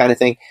season kind of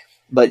thing.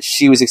 But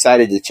she was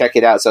excited to check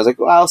it out, so I was like,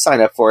 well, I'll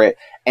sign up for it.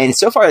 And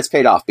so far, it's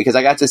paid off because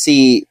I got to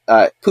see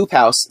Poop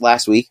House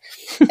last week,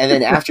 and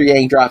then After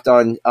Yang dropped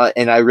on,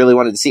 and I really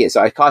wanted to see it,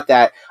 so I caught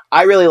that.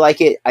 I really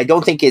like it. I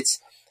don't think it's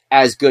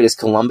as good as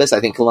Columbus.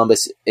 I think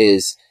Columbus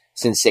is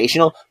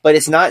sensational, but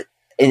it's not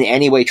in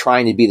any way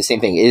trying to be the same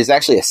thing. It is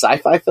actually a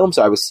sci-fi film,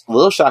 so I was a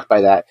little shocked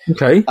by that.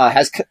 Okay.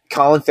 Has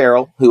Colin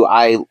Farrell, who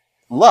I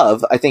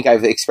love. I think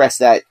I've expressed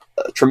that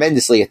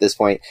tremendously at this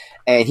point,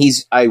 and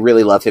I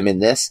really love him in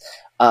this.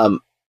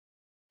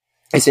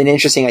 It's an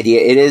interesting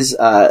idea. It is,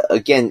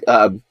 again,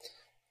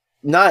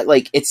 not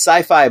like it's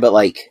sci-fi, but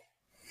like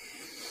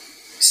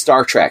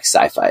Star Trek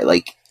sci-fi,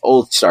 like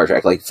old Star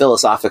Trek, like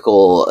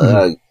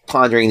philosophical,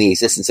 pondering the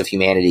existence of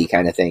humanity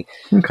kind of thing.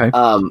 Okay.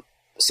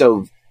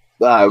 So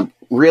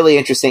really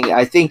interesting.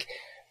 I think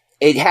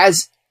it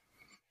has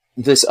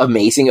this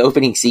amazing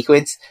opening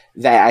sequence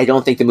that I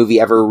don't think the movie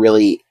ever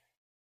really,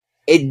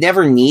 it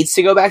never needs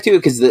to go back to,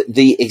 because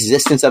the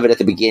existence of it at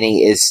the beginning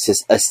is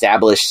to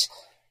establish.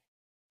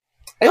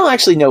 I don't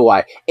actually know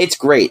why. It's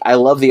great. I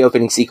love the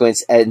opening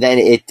sequence, and then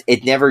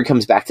it never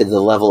comes back to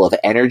the level of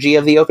energy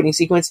of the opening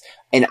sequence,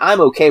 and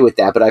I'm okay with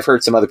that, but I've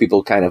heard some other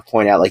people kind of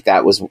point out like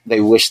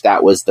they wish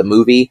that was the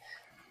movie,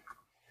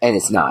 and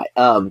it's not.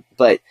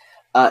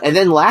 And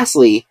then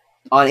lastly,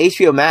 on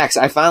HBO Max,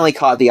 I finally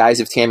caught The Eyes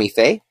of Tammy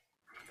Faye.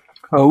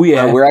 Oh,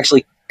 yeah. We're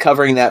actually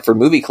covering that for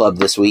Movie Club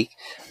this week,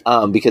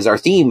 because our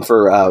theme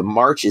for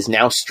March is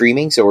now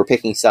streaming, so we're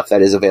picking stuff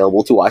that is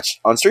available to watch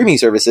on streaming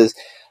services.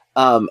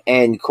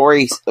 And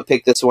Corey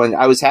picked this one.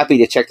 I was happy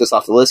to check this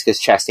off the list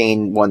because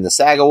Chastain won the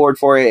SAG award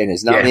for it and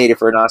is nominated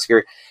for an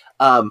Oscar.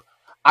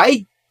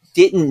 I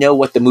didn't know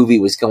what the movie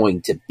was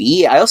going to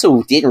be. I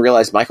also didn't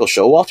realize Michael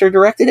Showalter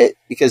directed it,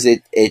 because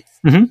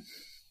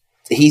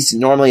he's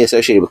normally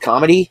associated with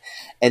comedy,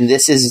 and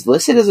this is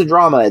listed as a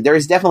drama. There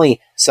is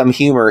definitely some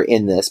humor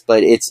in this,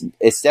 but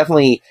it's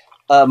definitely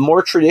a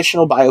more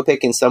traditional biopic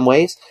in some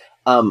ways.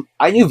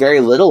 I knew very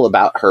little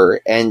about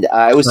her, and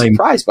I was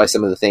surprised by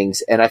some of the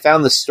things, and I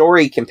found the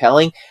story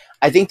compelling.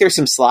 I think there's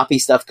some sloppy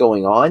stuff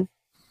going on,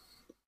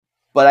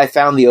 but I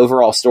found the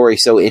overall story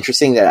so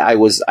interesting that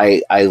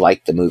I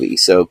liked the movie.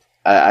 So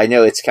I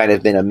know it's kind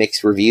of been a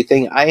mixed review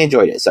thing. I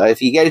enjoyed it. So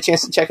if you get a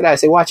chance to check it out, I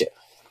say watch it.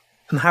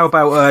 And how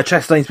about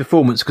Chastain's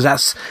performance?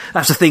 Because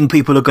that's the thing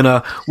people are going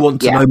to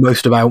want to know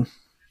most about.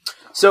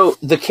 So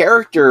the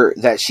character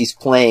that she's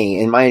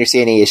playing, and my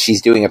understanding is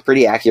she's doing a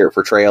pretty accurate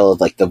portrayal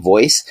of like the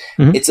voice.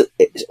 Mm-hmm. It's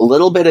a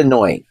little bit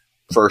annoying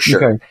for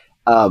sure. Okay.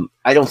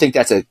 I don't think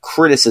that's a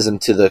criticism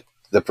to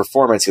the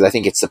performance, because I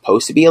think it's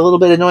supposed to be a little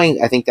bit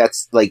annoying. I think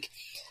that's like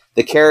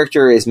the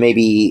character is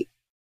maybe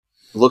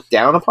looked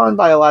down upon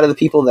by a lot of the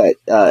people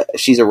that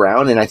she's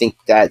around, and I think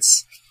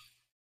that's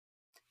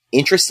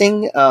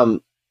interesting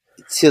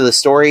to the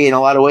story in a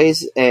lot of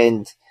ways.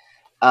 And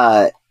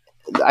I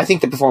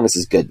think the performance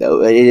is good,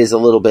 though. It is a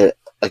little bit,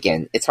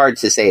 again, it's hard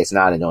to say it's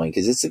not annoying,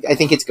 because I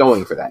think it's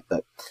going for that.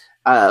 But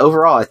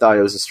overall, I thought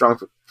it was a strong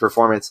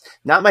performance.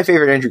 Not my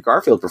favorite Andrew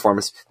Garfield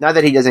performance. Not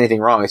that he does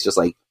anything wrong. It's just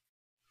like,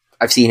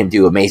 I've seen him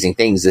do amazing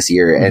things this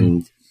year,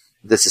 and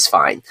this is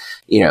fine,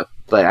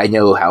 but I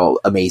know how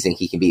amazing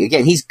he can be.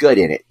 Again, he's good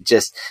in it.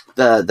 Just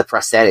the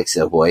prosthetics,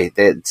 oh boy,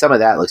 some of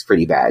that looks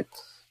pretty bad.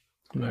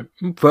 No.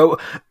 Well,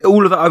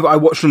 all of that, I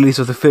watched the release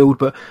of The Field,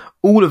 but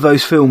all of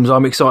those films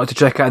I'm excited to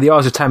check out. The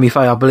Eyes of Tammy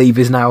Faye, I believe,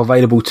 is now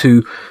available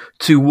to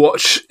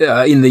watch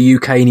in the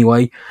UK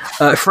anyway.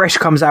 Fresh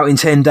comes out in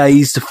 10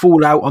 days. The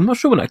Fallout, I'm not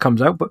sure when that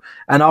comes out,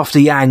 and After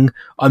Yang,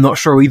 I'm not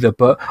sure either,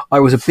 but I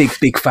was a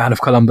big fan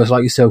of Columbus,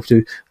 like yourself,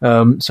 dude.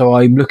 So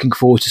I'm looking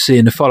forward to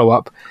seeing the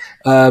follow-up.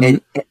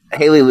 And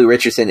Haley Lou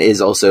Richardson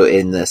is also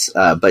in this,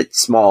 but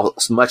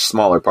much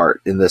smaller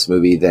part in this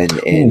movie than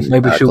in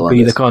maybe she'll Columbus.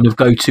 Be the kind of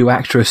go-to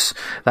actress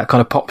that kind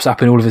of pops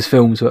up in all of his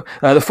films. But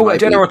the Fallout,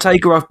 Jenna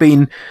Ortega, I've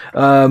been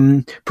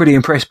pretty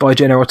impressed by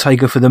Jenna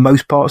Ortega for the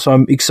most part, so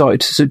I'm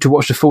excited to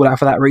watch the Fallout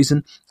for that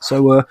reason.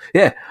 So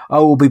I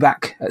will be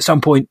back at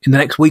some point in the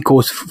next week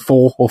or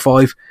 4 or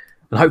 5,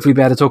 and hopefully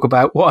be able to talk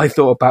about what I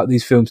thought about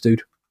these films,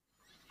 dude.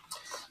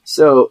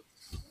 So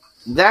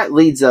that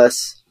leads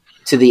us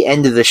to the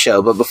end of the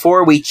show, but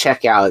before we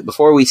check out,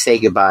 before we say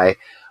goodbye,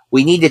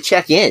 we need to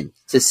check in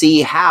to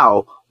see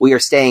how we are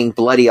staying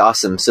bloody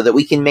awesome, so that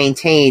we can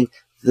maintain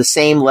the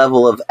same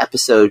level of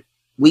episode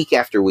week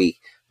after week.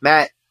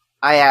 Matt,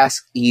 I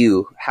ask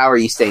you, how are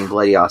you staying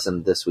bloody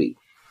awesome this week?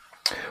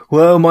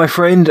 Well, my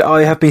friend,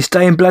 I have been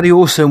staying bloody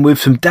awesome with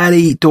some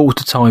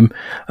daddy-daughter time,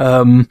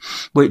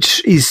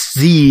 which is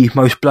the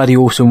most bloody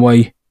awesome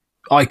way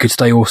I could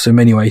stay awesome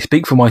anyway.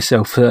 Speak for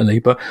myself, certainly.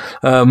 But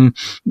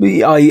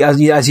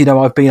as you know,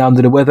 I've been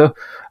under the weather,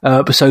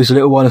 but so's the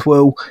little one as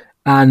well.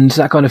 And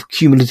that kind of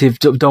cumulative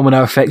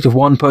domino effect of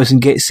one person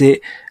gets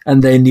it,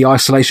 and then the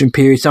isolation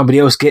period, somebody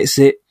else gets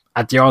it.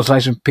 At the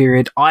isolation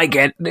period, I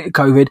get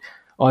COVID.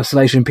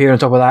 Isolation period on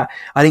top of that.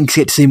 I didn't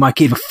get to see my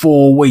kid for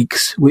 4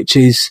 weeks, which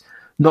is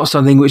not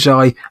something which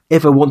I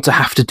ever want to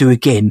have to do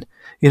again.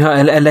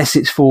 Unless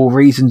it's for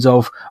reasons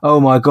of,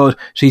 oh my God,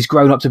 she's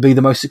grown up to be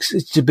the most,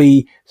 to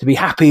be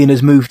happy and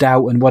has moved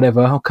out and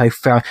whatever. Okay,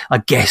 fair. I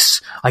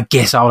guess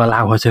I'll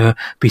allow her to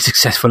be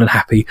successful and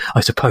happy, I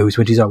suppose,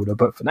 when she's older.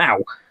 But for now,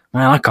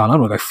 man, I can't. I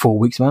don't want to go 4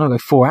 weeks, man. I'll go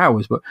 4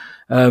 hours. But,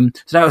 so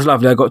that was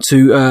lovely.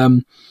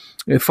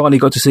 I finally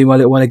got to see my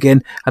little one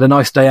again. Had a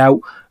nice day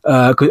out.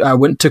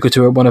 took her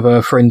to one of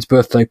her friends'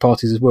 birthday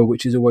parties as well,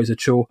 which is always a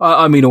chore.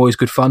 I mean, always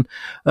good fun.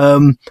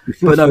 But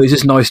no, it's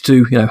just nice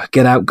to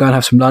get out, go and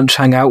have some lunch,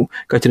 hang out,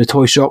 go to the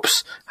toy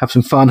shops, have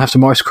some fun, have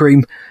some ice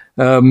cream,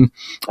 and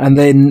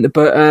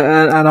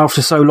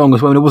after so long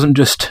as well, it wasn't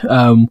just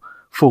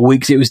 4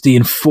 weeks; it was the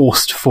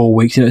enforced 4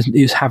 weeks.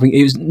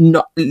 It was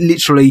not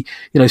literally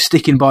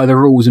sticking by the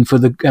rules and for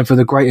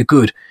the greater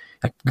good.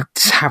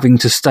 Having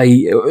to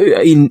stay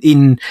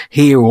in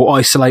here or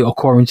isolate or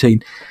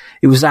quarantine.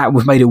 It was that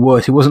was made it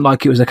worse. It wasn't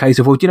like it was a case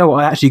of, well, do you know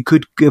what, I actually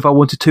could if I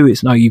wanted to.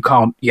 It's no, you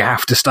can't. You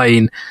have to stay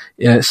in.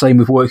 Same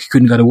with work. You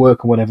couldn't go to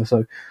work or whatever.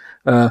 So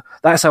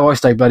that's how I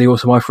stayed bloody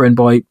awesome, my friend,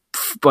 by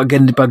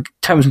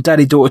having some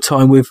daddy-daughter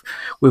time with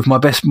my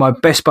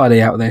best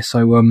buddy out there.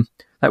 So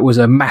that was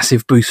a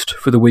massive boost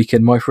for the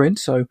weekend, my friend.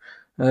 So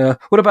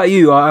what about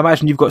you? I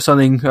imagine you've got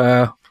something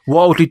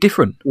wildly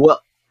different.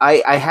 Well,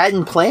 I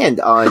hadn't planned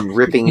on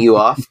ripping you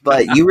off,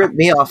 but you ripped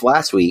me off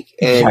last week,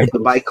 and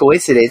by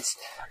coincidence,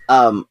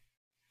 my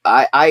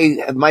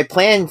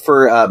plan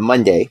for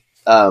Monday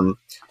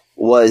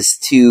was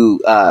to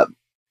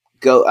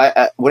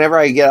go. Whenever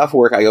I get off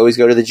work, I always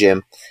go to the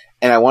gym,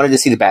 and I wanted to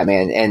see the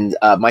Batman. And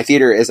my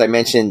theater, as I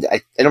mentioned,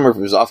 I don't remember if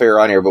it was off air or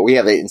on air, but we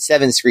have it in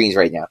 7 screens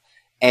right now,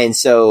 and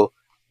so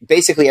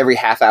basically every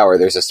half hour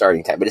there's a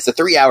starting time. But it's a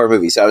 3-hour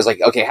movie, so I was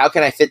like, okay, how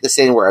can I fit this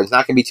in where it's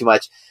not going to be too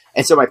much?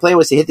 And so my plan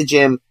was to hit the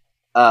gym,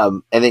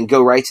 and then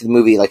go right to the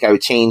movie. Like I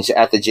would change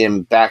at the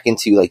gym back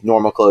into like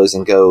normal clothes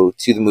and go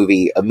to the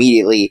movie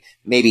immediately,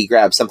 maybe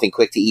grab something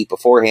quick to eat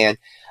beforehand.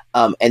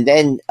 And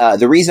then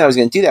the reason I was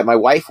going to do that, my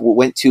wife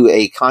went to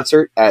a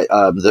concert at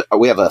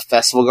we have a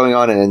festival going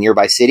on in a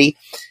nearby city,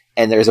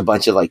 and there's a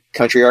bunch of like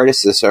country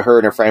artists. So her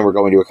and her friend were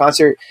going to a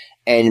concert,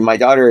 and my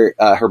daughter,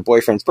 her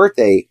boyfriend's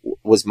birthday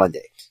was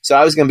Monday. So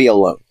I was going to be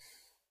alone.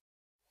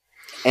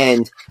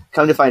 And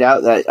come to find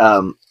out that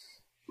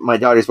my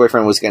daughter's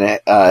boyfriend was going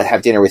to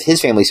have dinner with his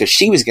family, so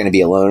she was going to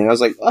be alone. And I was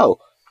like, oh,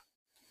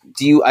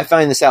 I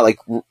find this out like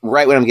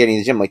right when I'm getting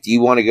to the gym, like, do you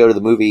want to go to the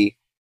movie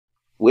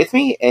with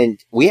me? And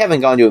we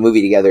haven't gone to a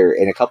movie together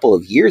in a couple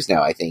of years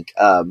now, I think,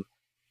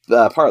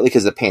 partly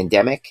because of the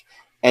pandemic.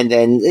 And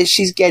then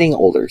she's getting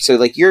older. So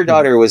like your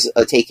daughter was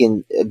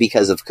taken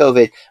because of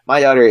COVID.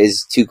 My daughter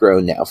is too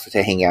grown now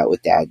to hang out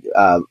with dad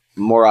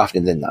more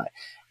often than not.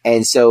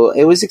 And so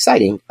it was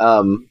exciting.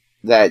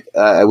 That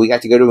we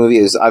got to go to a movie.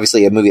 It was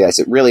obviously a movie that's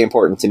really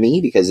important to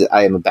me because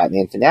I am a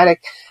Batman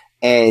fanatic,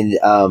 and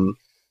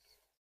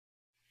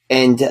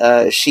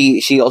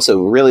she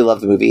also really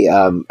loved the movie.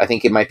 I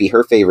think it might be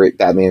her favorite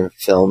Batman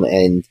film,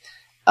 and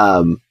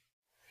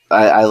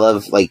I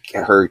love like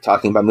her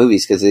talking about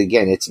movies because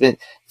again, it's been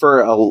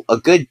for a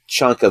good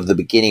chunk of the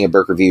beginning of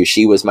Burke Review,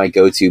 she was my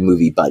go-to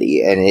movie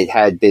buddy, and it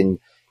had been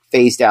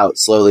phased out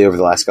slowly over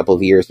the last couple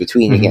of years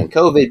between again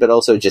COVID, but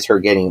also just her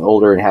getting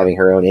older and having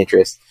her own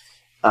interests.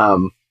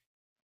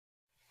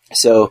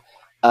 So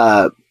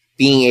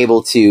being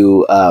able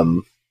to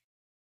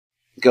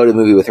go to the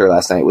movie with her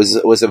last night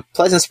was a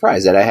pleasant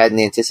surprise that I hadn't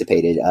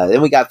anticipated.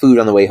 Then we got food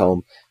on the way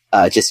home,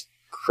 just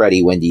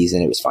cruddy Wendy's,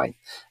 and it was fine.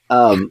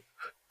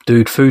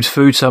 Dude, food's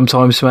food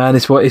sometimes, man.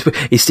 It's what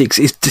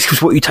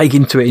it's what you take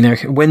into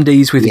it.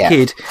 Wendy's with a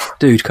kid,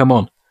 dude. Come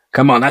on.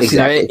 That's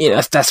exactly.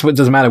 That's what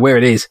doesn't matter where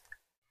it is.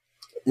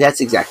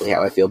 That's exactly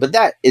how I feel. But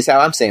that is how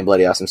I'm saying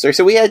bloody awesome, sir.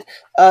 So we had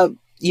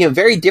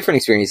very different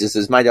experiences,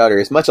 as my daughter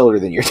is much older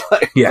than your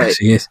daughter. Yeah,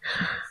 she is.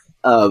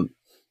 But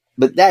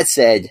that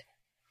said,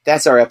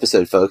 that's our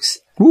episode, folks.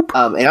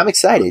 And I'm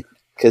excited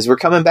because we're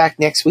coming back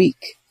next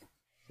week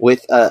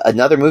with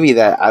another movie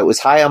that I was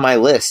high on my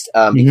list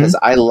because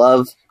I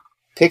love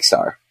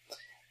Pixar.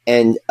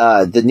 And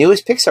the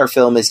newest Pixar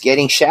film is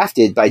getting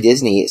shafted by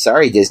Disney.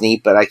 Sorry, Disney,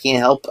 but I can't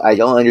help. I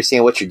don't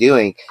understand what you're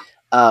doing.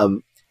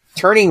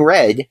 Turning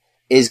Red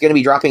is going to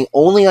be dropping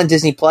only on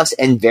Disney Plus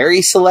and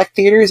very select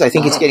theaters. I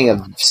think it's getting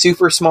a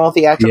super small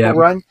theatrical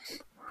run.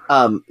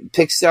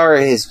 This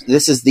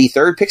is the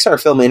third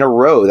Pixar film in a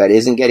row that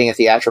isn't getting a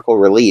theatrical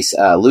release.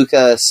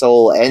 Luca,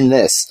 Soul, and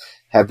this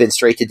have been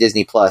straight to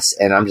Disney Plus,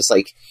 and I'm just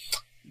like,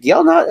 do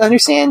y'all not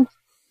understand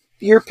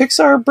your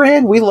Pixar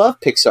brand? We love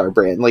Pixar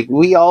brand. Like,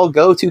 we all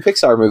go to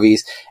Pixar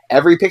movies.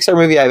 Every Pixar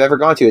movie I've ever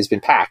gone to has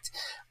been packed.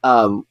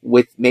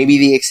 With maybe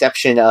the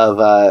exception of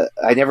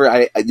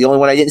the only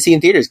one I didn't see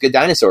in theaters, Good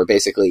Dinosaur,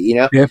 basically,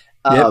 Yep.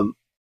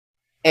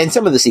 And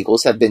some of the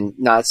sequels have been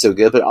not so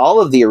good, but all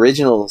of the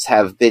originals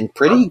have been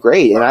pretty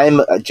great, and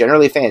I'm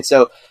generally a fan.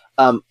 So,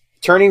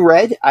 Turning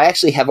Red, I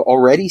actually have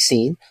already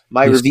seen.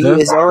 My review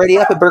is already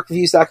up at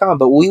BurkeReviews.com,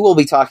 but we will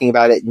be talking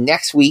about it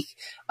next week.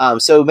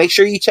 So make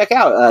sure you check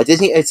out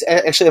Disney.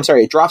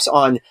 It drops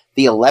on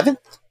the 11th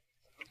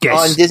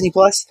on Disney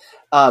Plus.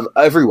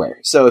 Everywhere.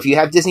 So if you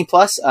have Disney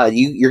Plus,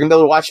 you're going to be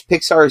able to watch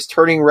Pixar's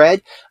Turning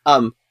Red.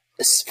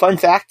 Fun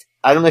fact,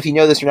 I don't know if you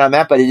know this or not,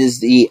 Matt, but it is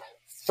the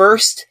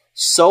first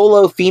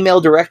solo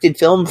female-directed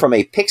film from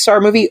a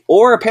Pixar movie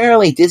or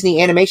apparently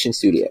Disney Animation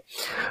Studio.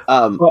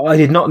 Well, I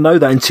did not know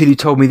that until you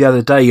told me the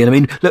other day. And I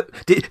mean,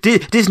 look,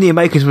 Disney are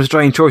making some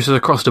strange choices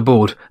across the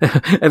board.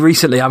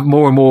 Recently, I've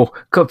more and more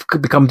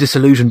become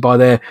disillusioned by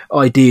their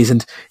ideas.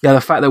 And yeah,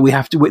 the fact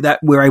that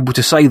we're able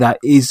to say that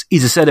is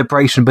a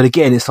celebration. But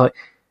again, it's like,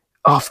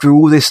 after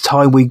all this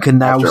time, we can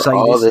now say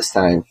all this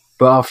time.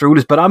 But after all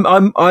this, but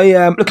I'm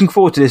looking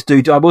forward to this,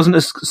 dude. I wasn't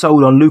as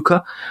sold on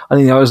Luca. I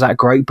think that was that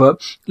great,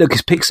 but look,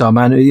 it's Pixar,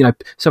 man. You know,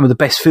 some of the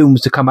best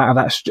films to come out of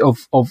that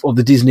of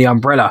the Disney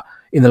umbrella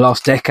in the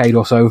last decade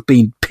or so have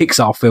been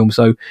Pixar films.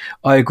 So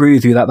I agree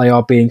with you that they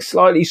are being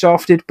slightly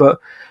shafted, but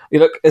you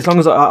know, look, as long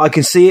as I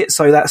can see it,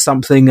 so that's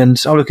something, and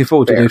I'm looking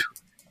forward to it, dude.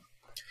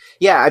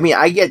 Yeah, I mean,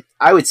 I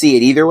would see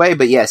it either way,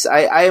 but yes,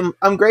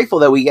 I'm grateful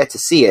that we get to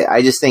see it.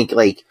 I just think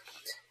like,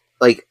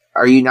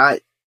 are you not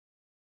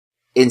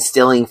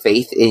instilling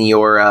faith in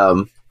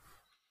your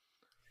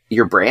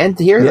brand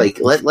here? Yeah. Like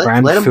let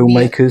brand them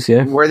filmmakers,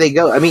 yeah, where they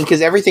go. I mean,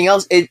 because everything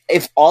else,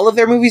 if all of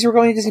their movies were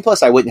going to Disney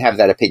Plus, I wouldn't have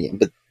that opinion,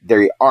 but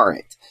they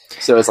aren't.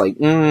 So it's like,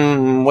 what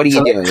are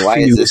you doing? Why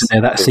is this?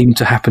 That seem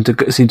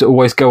to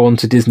always go on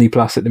to Disney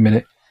Plus at the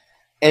minute.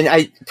 And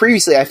I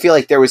feel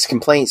like there was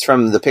complaints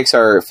from the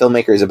Pixar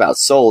filmmakers about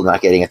Soul not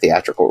getting a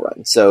theatrical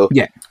run. So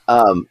yeah,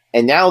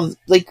 and now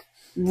like.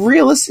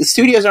 Realistic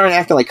studios aren't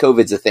acting like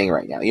COVID's a thing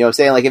right now. You know what I'm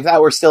saying? Like if that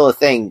were still a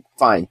thing,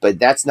 fine, but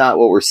that's not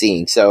what we're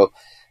seeing. So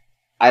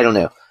I don't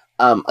know.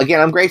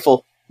 Again, I'm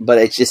grateful, but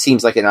it just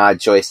seems like an odd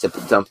choice to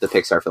dump the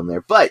Pixar film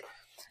there. But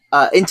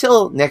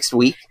until next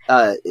week,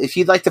 if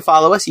you'd like to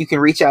follow us, you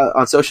can reach out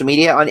on social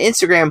media. On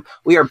Instagram,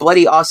 we are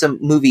Bloody Awesome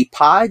Movie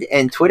Pod,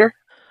 and Twitter,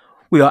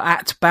 we are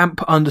at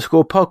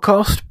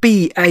BAMP_podcast,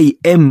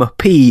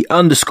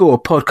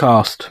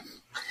 BAMP_podcast.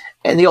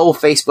 And the old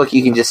Facebook,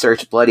 you can just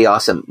search Bloody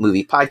Awesome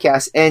Movie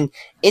Podcast. And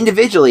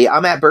individually,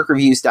 I'm at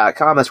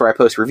BurkeReviews.com. That's where I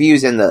post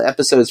reviews and the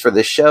episodes for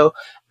this show.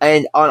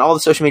 And on all the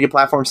social media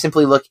platforms,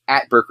 simply look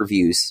at Burke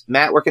Reviews.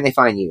 Matt, where can they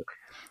find you?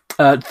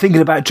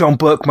 Thinking about John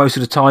Burke most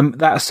of the time.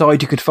 That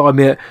aside, you could find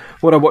me at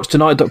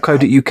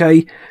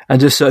whatIwatched.tonight.co.uk and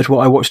just search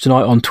What I Watched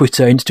Tonight on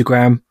Twitter,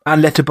 Instagram,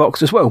 and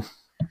Letterboxd as well.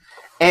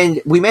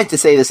 And we meant to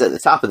say this at the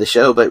top of the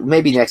show, but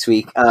maybe next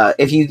week.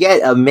 If you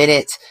get a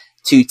minute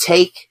to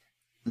take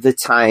the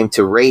time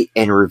to rate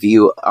and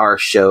review our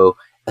show,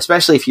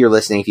 especially if you're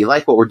listening, if you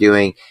like what we're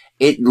doing,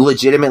 it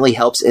legitimately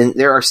helps. And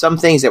there are some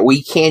things that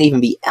we can't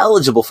even be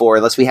eligible for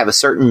unless we have a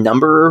certain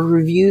number of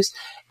reviews.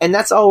 And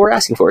that's all we're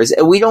asking for. Is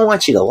we don't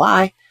want you to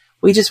lie.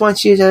 We just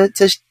want you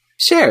to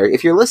share.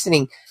 If you're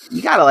listening,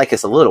 you got to like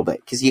us a little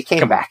bit because you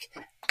came back.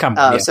 Come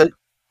on. So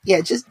yeah,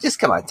 just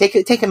come on.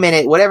 Take a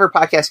minute, whatever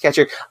podcast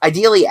catcher,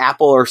 ideally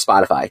Apple or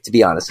Spotify, to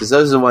be honest, because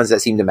those are the ones that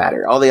seem to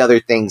matter. All the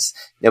other things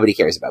nobody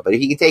cares about. But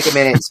if you can take a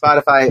minute,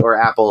 Spotify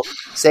or Apple,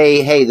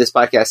 say, hey, this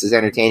podcast is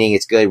entertaining,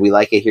 it's good, we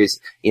like it, here's,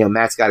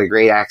 Matt's got a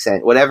great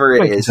accent, whatever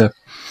it is.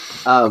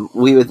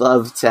 We would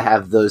love to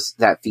have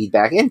that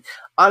feedback. And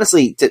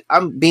honestly,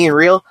 I'm being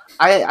real,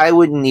 I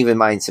wouldn't even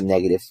mind some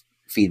negative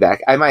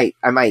feedback. I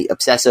might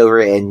obsess over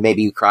it and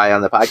maybe you cry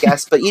on the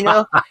podcast, but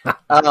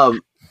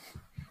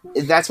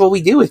that's what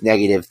we do with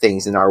negative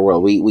things in our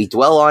world. We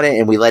dwell on it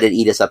and we let it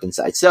eat us up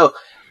inside. So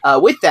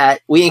with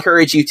that, we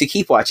encourage you to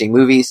keep watching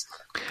movies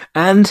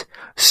and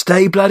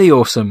stay bloody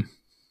awesome.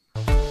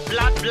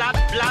 Blood, blood,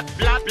 blood,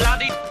 blood,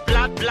 bloody,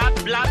 blood,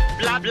 blood, blood,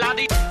 blood,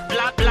 bloody,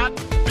 blood, blood,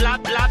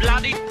 blood, blood,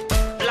 bloody,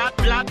 blood,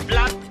 blood,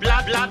 blood,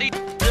 blood, bloody,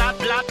 blood,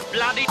 blood,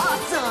 bloody.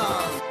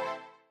 Awesome.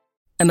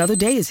 Another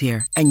day is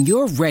here and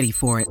you're ready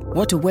for it.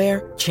 What to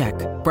wear? Check.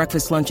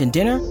 Breakfast, lunch, and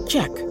dinner?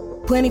 Check.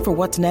 Planning for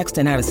what's next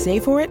and how to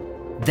save for it?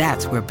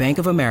 That's where Bank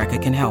of America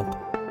can help.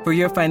 For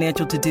your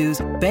financial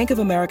to-dos, Bank of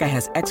America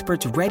has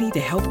experts ready to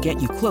help get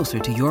you closer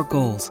to your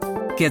goals.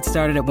 Get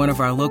started at one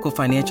of our local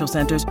financial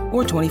centers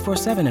or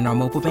 24/7 in our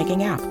mobile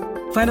banking app.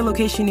 Find a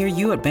location near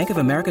you at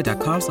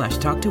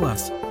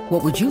bankofamerica.com/talktous.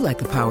 What would you like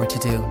the power to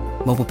do?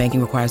 Mobile banking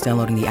requires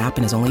downloading the app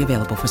and is only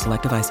available for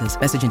select devices.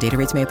 Message and data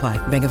rates may apply.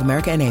 Bank of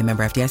America NA,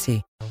 member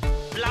FDIC.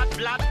 Blood,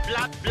 blood,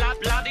 blood, blood,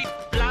 blood.